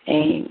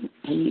 And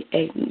he,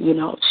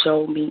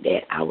 showed me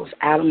that I was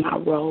out of my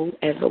role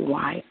as a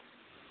wife.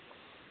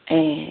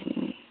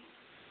 And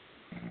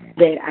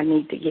that I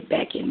need to get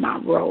back in my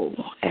role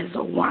as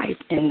a wife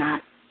and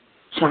not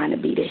trying to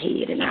be the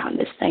head, and I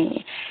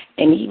understand.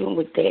 And even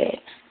with that,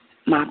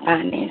 my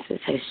finances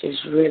has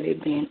just really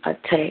been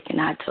attacked, and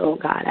I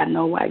told God, I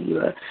know why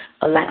you're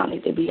allowing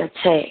it to be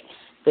attacked,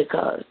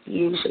 because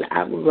usually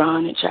I would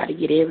run and try to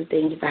get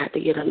everything. If I had to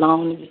get a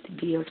loan and get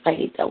the bills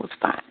paid, that was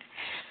fine.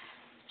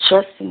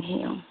 Trusting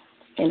him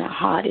in the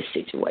hardest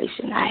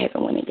situation. I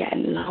haven't went and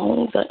gotten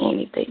loans or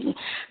anything,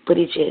 but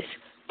it's just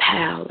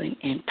piling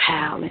and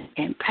piling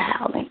and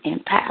piling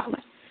and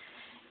piling.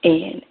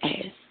 And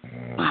as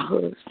my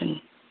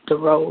husband, the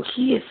role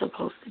he is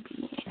supposed to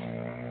be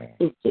in,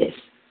 it's just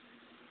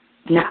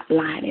not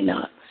lining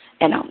up.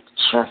 And I'm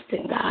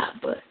trusting God,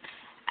 but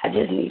I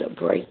just need a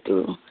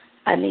breakthrough.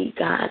 I need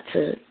God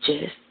to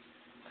just,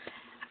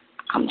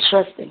 I'm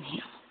trusting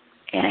him.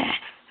 And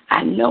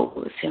I know it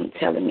was him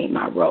telling me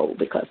my role,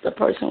 because the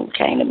person who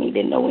came to me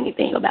didn't know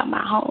anything about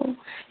my home,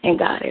 and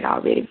God had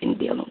already been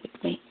dealing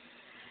with me.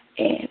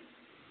 And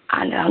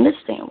I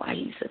understand why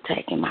he's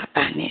attacking my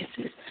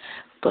finances,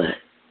 but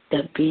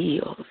the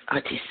bills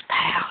are just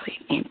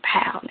piling and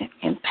piling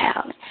and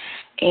piling.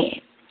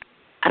 And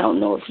I don't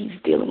know if he's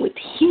dealing with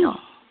him.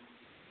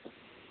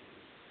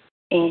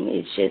 And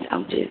it's just,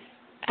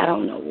 I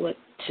don't know what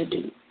to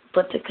do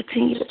but to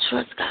continue to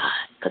trust God,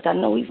 because I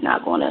know he's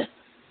not going to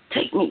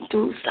take me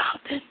through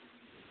something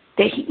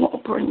that he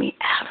won't bring me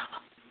out of.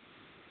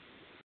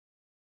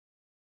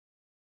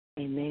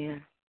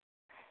 Amen.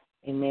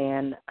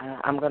 Amen.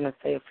 I'm going to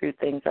say a few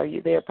things. Are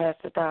you there,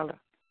 Pastor Tyler?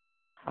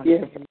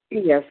 Yes.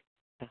 Yes.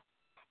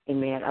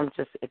 Amen.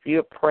 If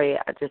you pray,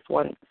 I just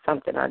want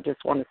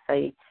to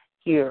say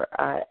here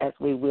as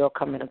we will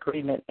come in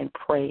agreement and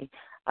pray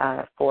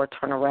for a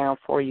turnaround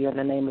for you in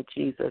the name of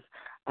Jesus.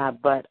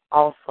 But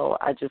also,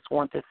 I just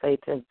want to say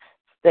to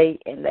stay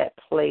in that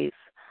place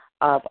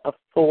of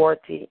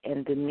authority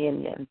and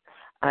dominion.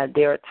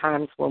 There are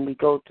times when we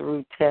go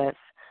through tests.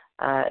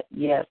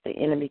 Yes, the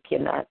enemy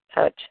cannot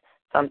touch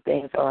some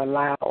things or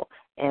allow,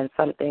 and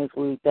some things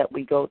that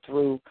we go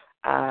through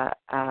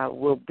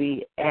will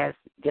be, as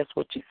just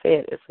what you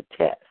said, it's a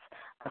test.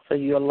 So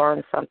you'll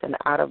learn something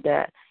out of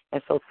that.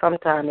 And so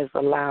sometimes it's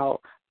allowed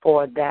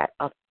for that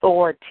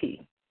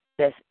authority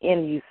that's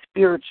in you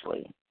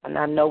spiritually. And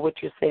I know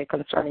what you said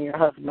concerning your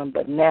husband,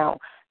 but now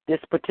this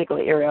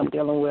particular area I'm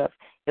dealing with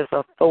is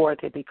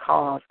authority,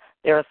 because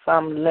there are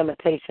some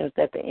limitations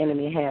that the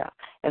enemy has.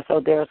 And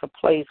so there's a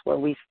place where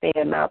we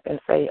stand up and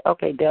say,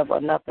 okay, devil,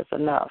 enough is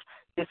enough.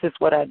 This is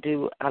what I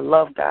do. I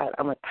love God.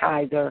 I'm a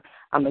tither.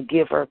 I'm a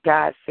giver.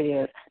 God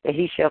says that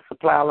he shall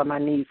supply all of my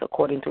needs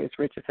according to his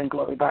riches and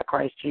glory by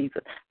Christ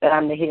Jesus, that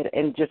I'm the head,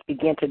 and just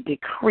begin to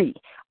decree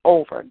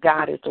over.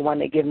 God is the one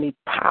that gives me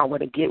power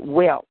to get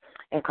wealth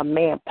and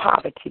command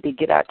poverty to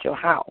get out your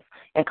house,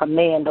 and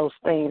command those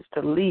things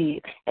to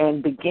leave,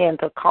 and begin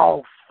to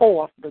call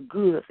forth the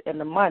goods and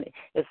the money.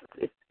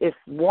 It's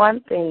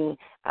one thing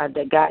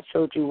that God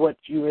showed you what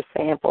you were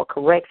saying for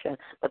correction,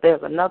 but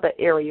there's another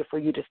area for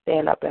you to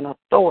stand up in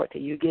authority.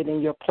 You get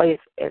in your place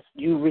as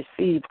you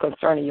receive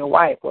concerning your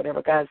wife,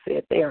 whatever God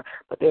said there,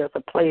 but there's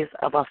a place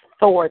of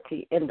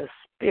authority in the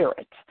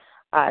spirit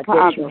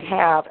that you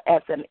have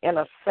as an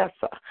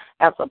intercessor,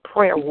 as a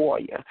prayer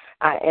warrior,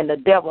 and the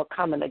devil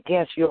coming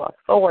against your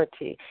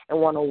authority and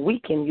want to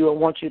weaken you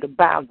and want you to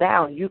bow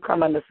down. You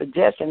come under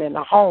suggestion in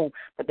the home,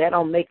 but that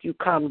don't make you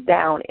come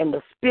down in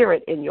the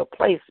spirit, in your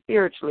place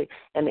spiritually,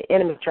 and the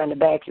enemy trying to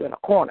back you in a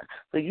corner.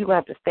 So you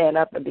have to stand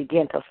up and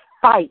begin to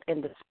fight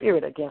in the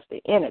spirit against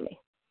the enemy.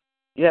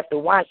 You have to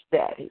watch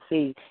that. You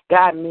see,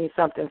 God means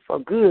something for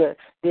good,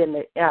 then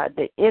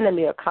the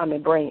enemy will come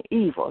and bring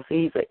evil.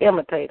 See, he's an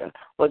imitator.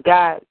 But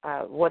God,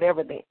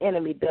 whatever the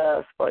enemy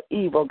does for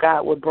evil,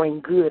 God will bring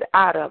good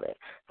out of it.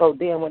 So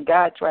then when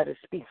God tries to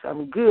speak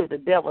something good, the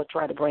devil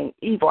try to bring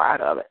evil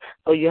out of it.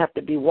 So you have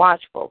to be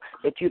watchful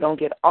that you don't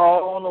get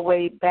all the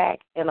way back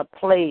in a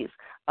place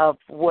of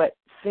what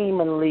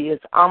seemingly is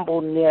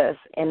humbleness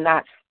and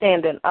not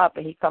standing up,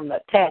 and he come to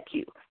attack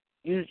you.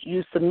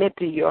 You submit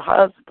to your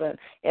husband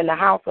in the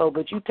household,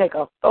 but you take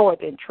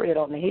authority and tread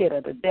on the head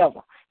of the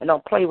devil, and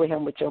don't play with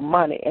him with your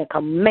money, and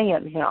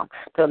command him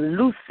to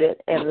loose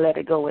it and let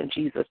it go in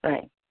Jesus'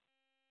 name.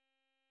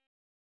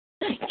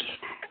 Thank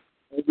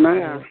you.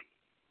 Amen.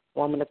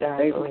 Woman of God,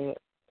 go ahead.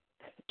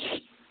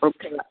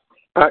 Okay.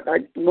 I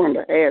want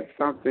to add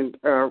something.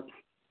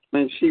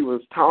 When she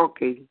was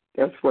talking,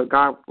 that's what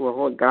God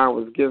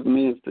was giving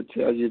me, is to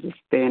tell you to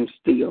stand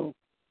still.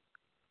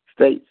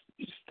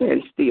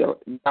 Stand still.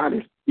 God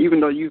is, even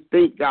though you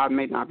think God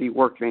may not be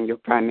working in your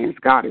finance,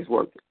 God is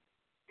working.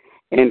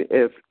 And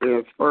as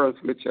far as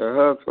with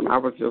your husband, I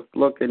was just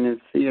looking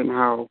and seeing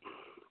how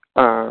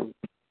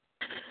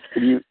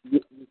you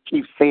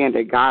keep saying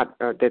that God,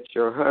 that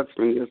your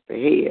husband is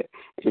the head,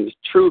 and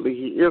truly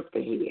he is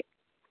the head.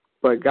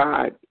 But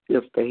God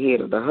is the head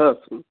of the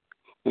husband.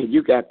 And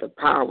you got the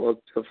power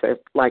to say,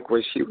 like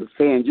what she was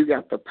saying, you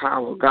got the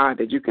power of God,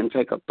 that you can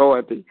take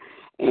authority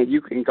and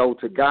you can go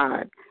to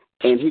God,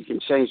 and he can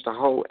change the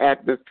whole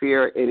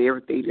atmosphere and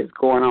everything that's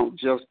going on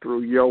just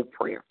through your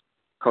prayer,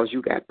 because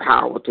you got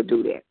power to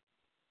do that.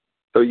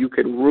 So you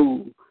can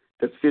rule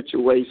the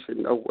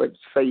situation of what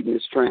Satan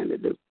is trying to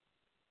do.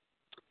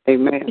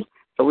 Amen.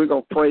 So we're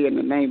going to pray in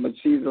the name of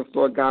Jesus.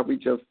 Lord God, we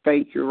just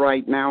thank you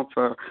right now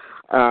for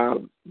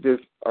this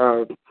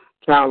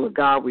child of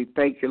God. We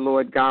thank you,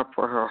 Lord God,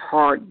 for her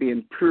heart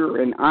being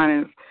pure and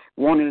honest,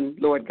 wanting,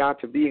 Lord God,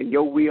 to be in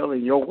your will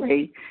and your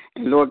way.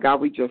 And, Lord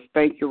God, we just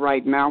thank you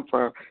right now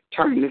for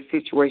turning this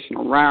situation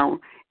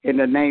around. In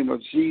the name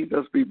of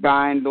Jesus, we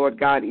bind, Lord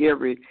God,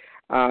 every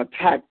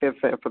attack that's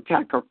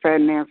attack her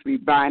finance. We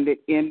bind it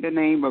in the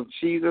name of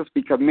Jesus.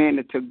 We command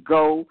it to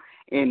go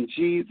in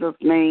Jesus'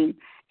 name.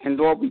 And,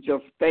 Lord, we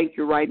just thank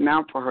you right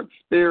now for her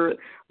spirit.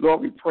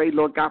 Lord, we pray,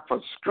 Lord God, for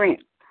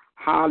strength.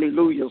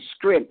 Hallelujah,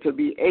 strength to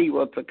be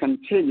able to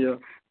continue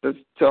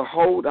to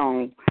hold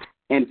on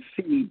and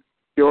see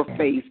your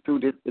face through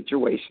this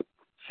situation.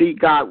 See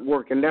God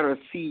work, and let her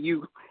see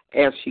you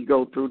as she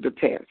go through the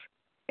test.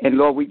 And,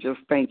 Lord, we just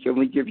thank you, and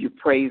we give you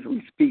praise.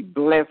 We speak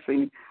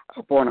blessing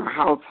upon her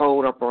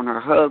household, upon her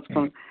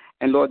husband.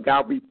 And, Lord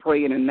God, we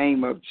pray in the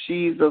name of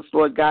Jesus,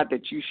 Lord God,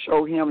 that you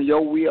show him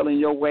your will and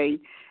your way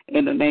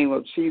in the name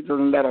of Jesus,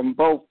 and let them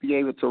both be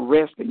able to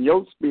rest in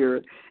your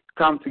spirit,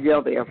 come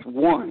together as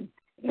one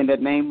in the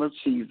name of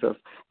Jesus.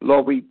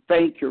 Lord, we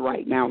thank you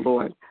right now,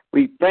 Lord.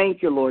 We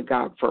thank you, Lord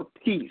God, for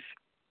peace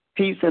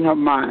in her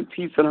mind,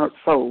 peace in her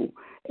soul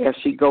as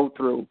she go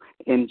through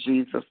in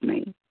Jesus'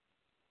 name.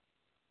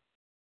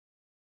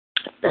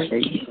 Thank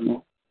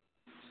you.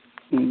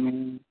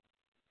 Amen.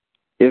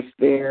 Is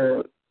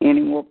there any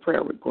more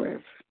prayer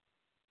requests?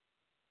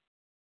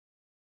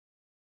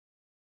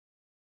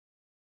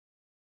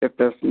 If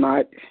there's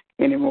not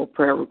any more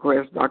prayer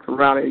requests, Dr.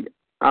 Riley,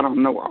 I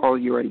don't know all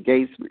your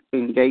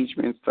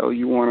engagements, so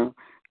you want to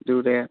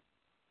do that?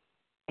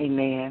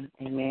 Amen.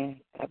 Amen.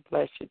 God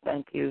bless you.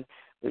 Thank you.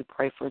 We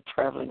pray for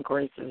traveling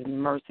graces and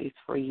mercies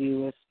for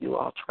you as you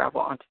all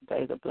travel on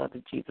today. The blood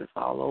of Jesus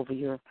all over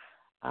your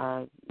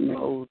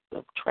modes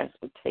of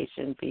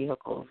transportation,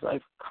 vehicles,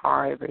 every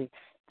car,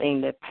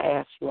 everything that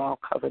passed, you all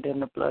covered in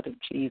the blood of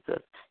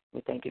Jesus.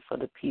 We thank you for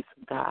the peace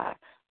of God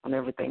on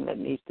everything that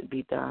needs to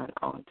be done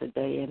on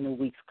today and the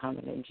weeks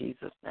coming in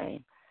Jesus'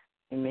 name.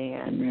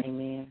 Amen. Amen.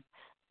 Amen.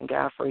 And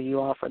God, for you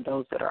all, for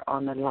those that are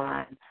on the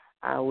line,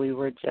 we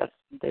were just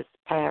this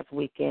past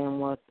weekend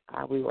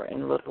we were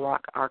in Little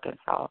Rock,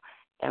 Arkansas,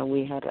 and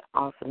we had an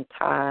awesome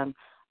time.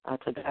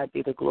 To God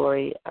be the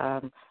glory.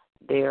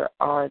 There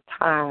are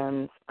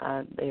times,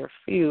 there are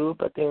few,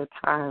 but there are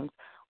times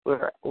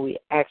where we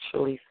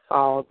actually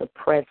saw the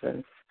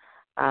presence,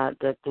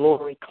 the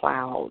glory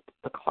cloud,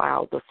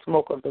 the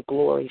smoke of the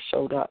glory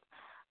showed up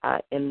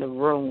in the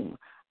room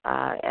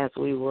as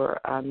we were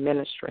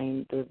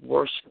ministering. The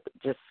worship,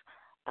 just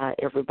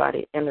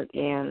everybody entered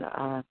in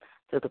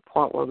to the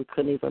point where we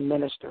couldn't even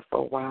minister for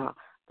a while.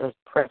 The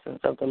presence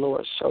of the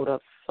Lord showed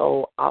up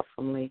so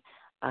awesomely,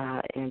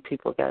 and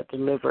people got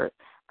delivered.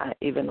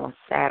 Even on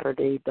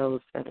Saturday, those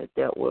that had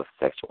dealt with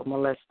sexual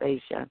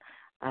molestation,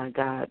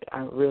 God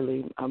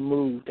really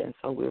moved, and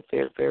so we're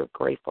very, very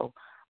grateful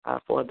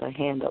for the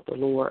hand of the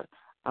Lord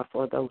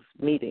for those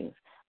meetings.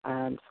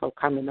 So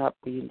coming up,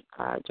 we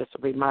just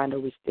a reminder,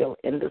 we're still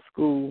in the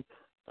school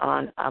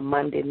on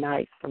Monday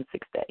nights from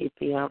 6 to 8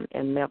 p.m.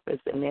 in Memphis,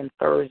 and then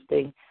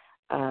Thursday,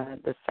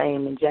 the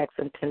same in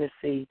Jackson,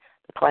 Tennessee.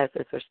 The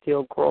classes are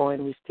still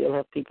growing. We still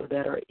have people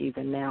that are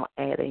even now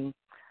adding,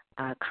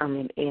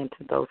 coming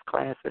into those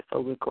classes.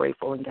 So we're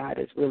grateful, and God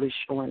is really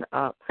showing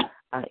up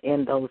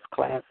in those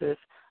classes.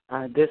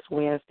 This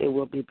Wednesday,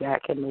 we'll be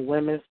back in the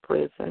women's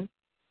prison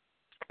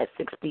at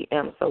 6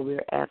 p.m., so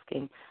we're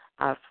asking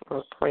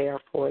for prayer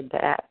for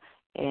that.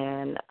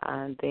 And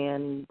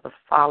then the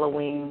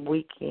following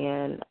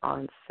weekend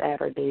on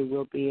Saturday,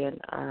 we'll be in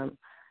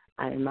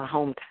my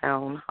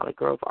hometown, Holly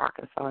Grove,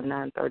 Arkansas, at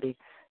 9:30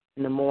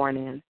 in the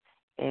morning.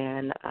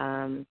 And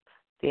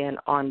then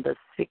on the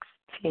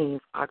 16th,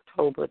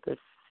 October the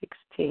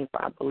 16th,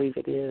 I believe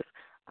it is,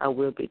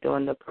 we'll be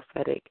doing the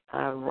prophetic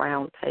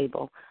round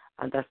table.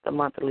 That's the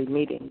monthly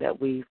meeting that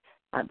we've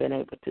been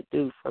able to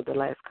do for the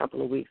last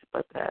couple of weeks,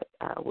 but that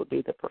will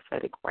be the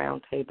prophetic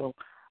round table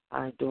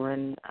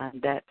during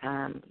that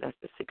time. That's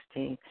the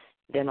 16th.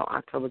 Then on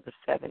October the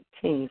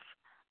 17th,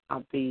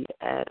 I'll be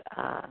at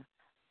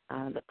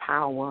the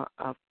Power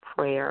of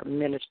Prayer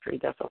Ministry.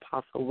 That's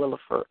Apostle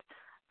Williford,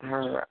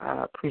 her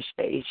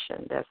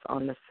appreciation. That's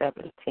on the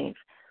 17th.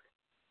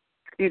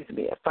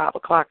 At 5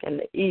 o'clock in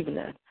the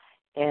evening.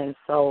 And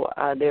so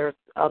there's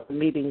other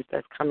meetings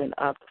that's coming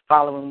up the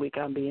following week.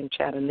 I'll be in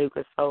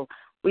Chattanooga. So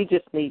we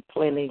just need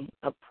plenty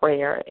of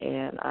prayer.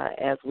 And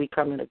as we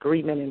come in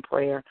agreement in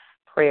prayer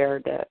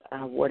that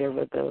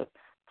whatever the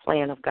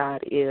plan of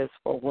God is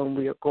for when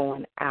we are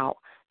going out,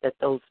 that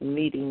those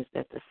meetings,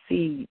 that the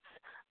seeds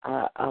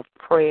of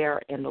prayer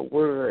and the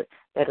word,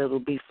 that it'll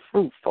be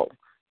fruitful.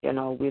 You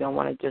know, we don't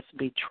want to just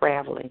be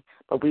traveling,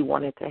 but we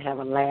want it to have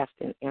a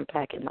lasting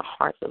impact in the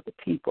hearts of the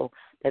people,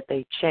 that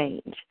they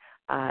change,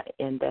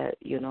 and that,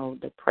 you know,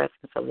 the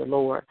presence of the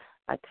Lord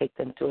take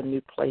them to a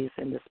new place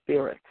in the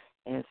spirit.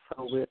 And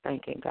so we're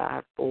thanking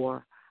God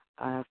for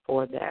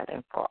that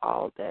and for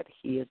all that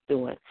he is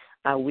doing.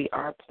 We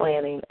are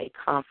planning a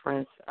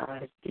conference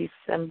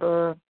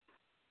December.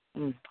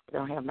 I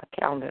don't have my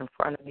calendar in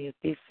front of me.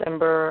 It's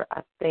December,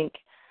 I think,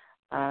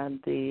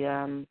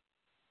 the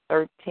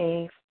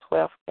 13th,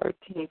 12th,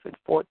 13th, and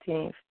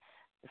 14th.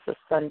 It's a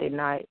Sunday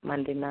night,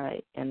 Monday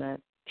night, and a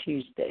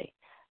Tuesday.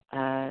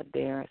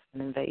 There's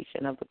an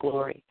Invasion of the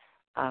Glory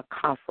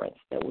conference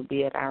that will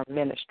be at our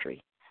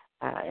ministry.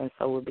 And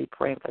so we'll be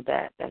praying for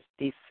that. That's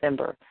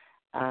December.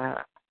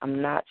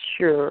 I'm not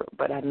sure,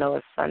 but I know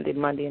it's Sunday,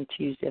 Monday, and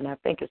Tuesday, and I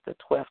think it's the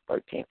 12th,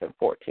 13th, and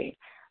 14th.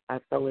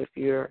 So if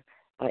you're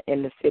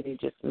in the city,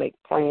 just make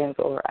plans,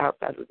 or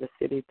outside of the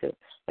city to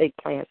make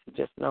plans, to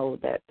just know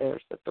that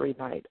there's a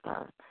 3-night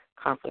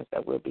conference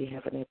that we'll be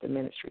having at the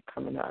ministry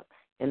coming up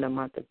in the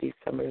month of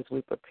December as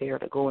we prepare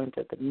to go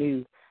into the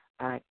new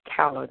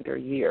calendar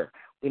year.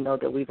 We know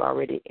that we've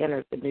already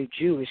entered the new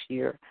Jewish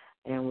year,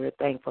 and we're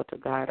thankful to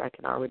God. I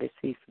can already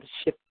see some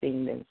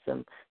shifting and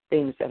some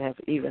things that have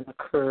even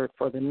occurred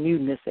for the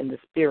newness in the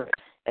spirit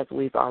as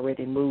we've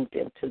already moved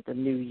into the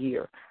new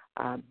year.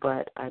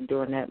 But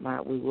during that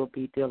month, we will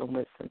be dealing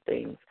with some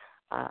things,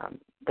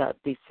 the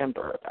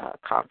December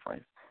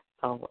conference.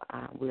 So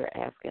we're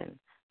asking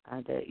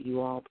that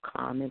you all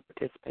come and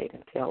participate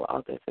and tell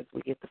others as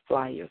we get the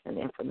flyers and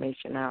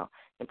information out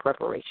in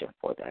preparation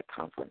for that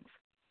conference.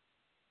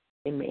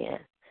 Amen.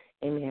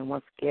 Amen.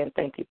 Once again,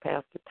 thank you,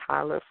 Pastor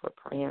Tyler, for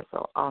praying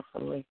so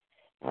awesomely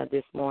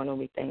this morning.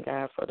 We thank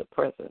God for the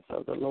presence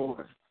of the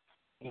Lord.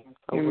 And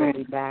so we'll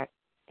be back,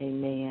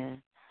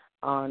 amen,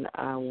 on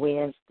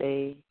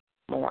Wednesday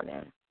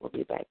morning. We'll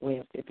be back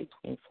Wednesday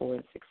between 4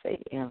 and 6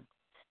 a.m.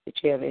 Did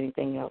you have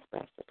anything else,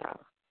 Pastor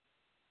Tyler?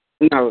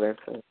 No, that's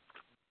it.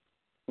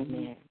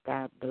 Amen.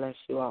 God bless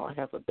you all.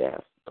 Have a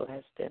blessed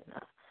and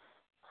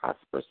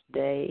prosperous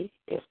day.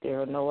 If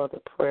there are no other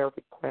prayer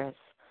requests,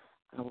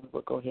 we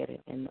will go ahead and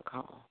end the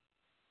call.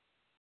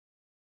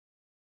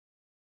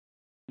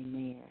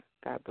 Amen.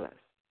 God bless.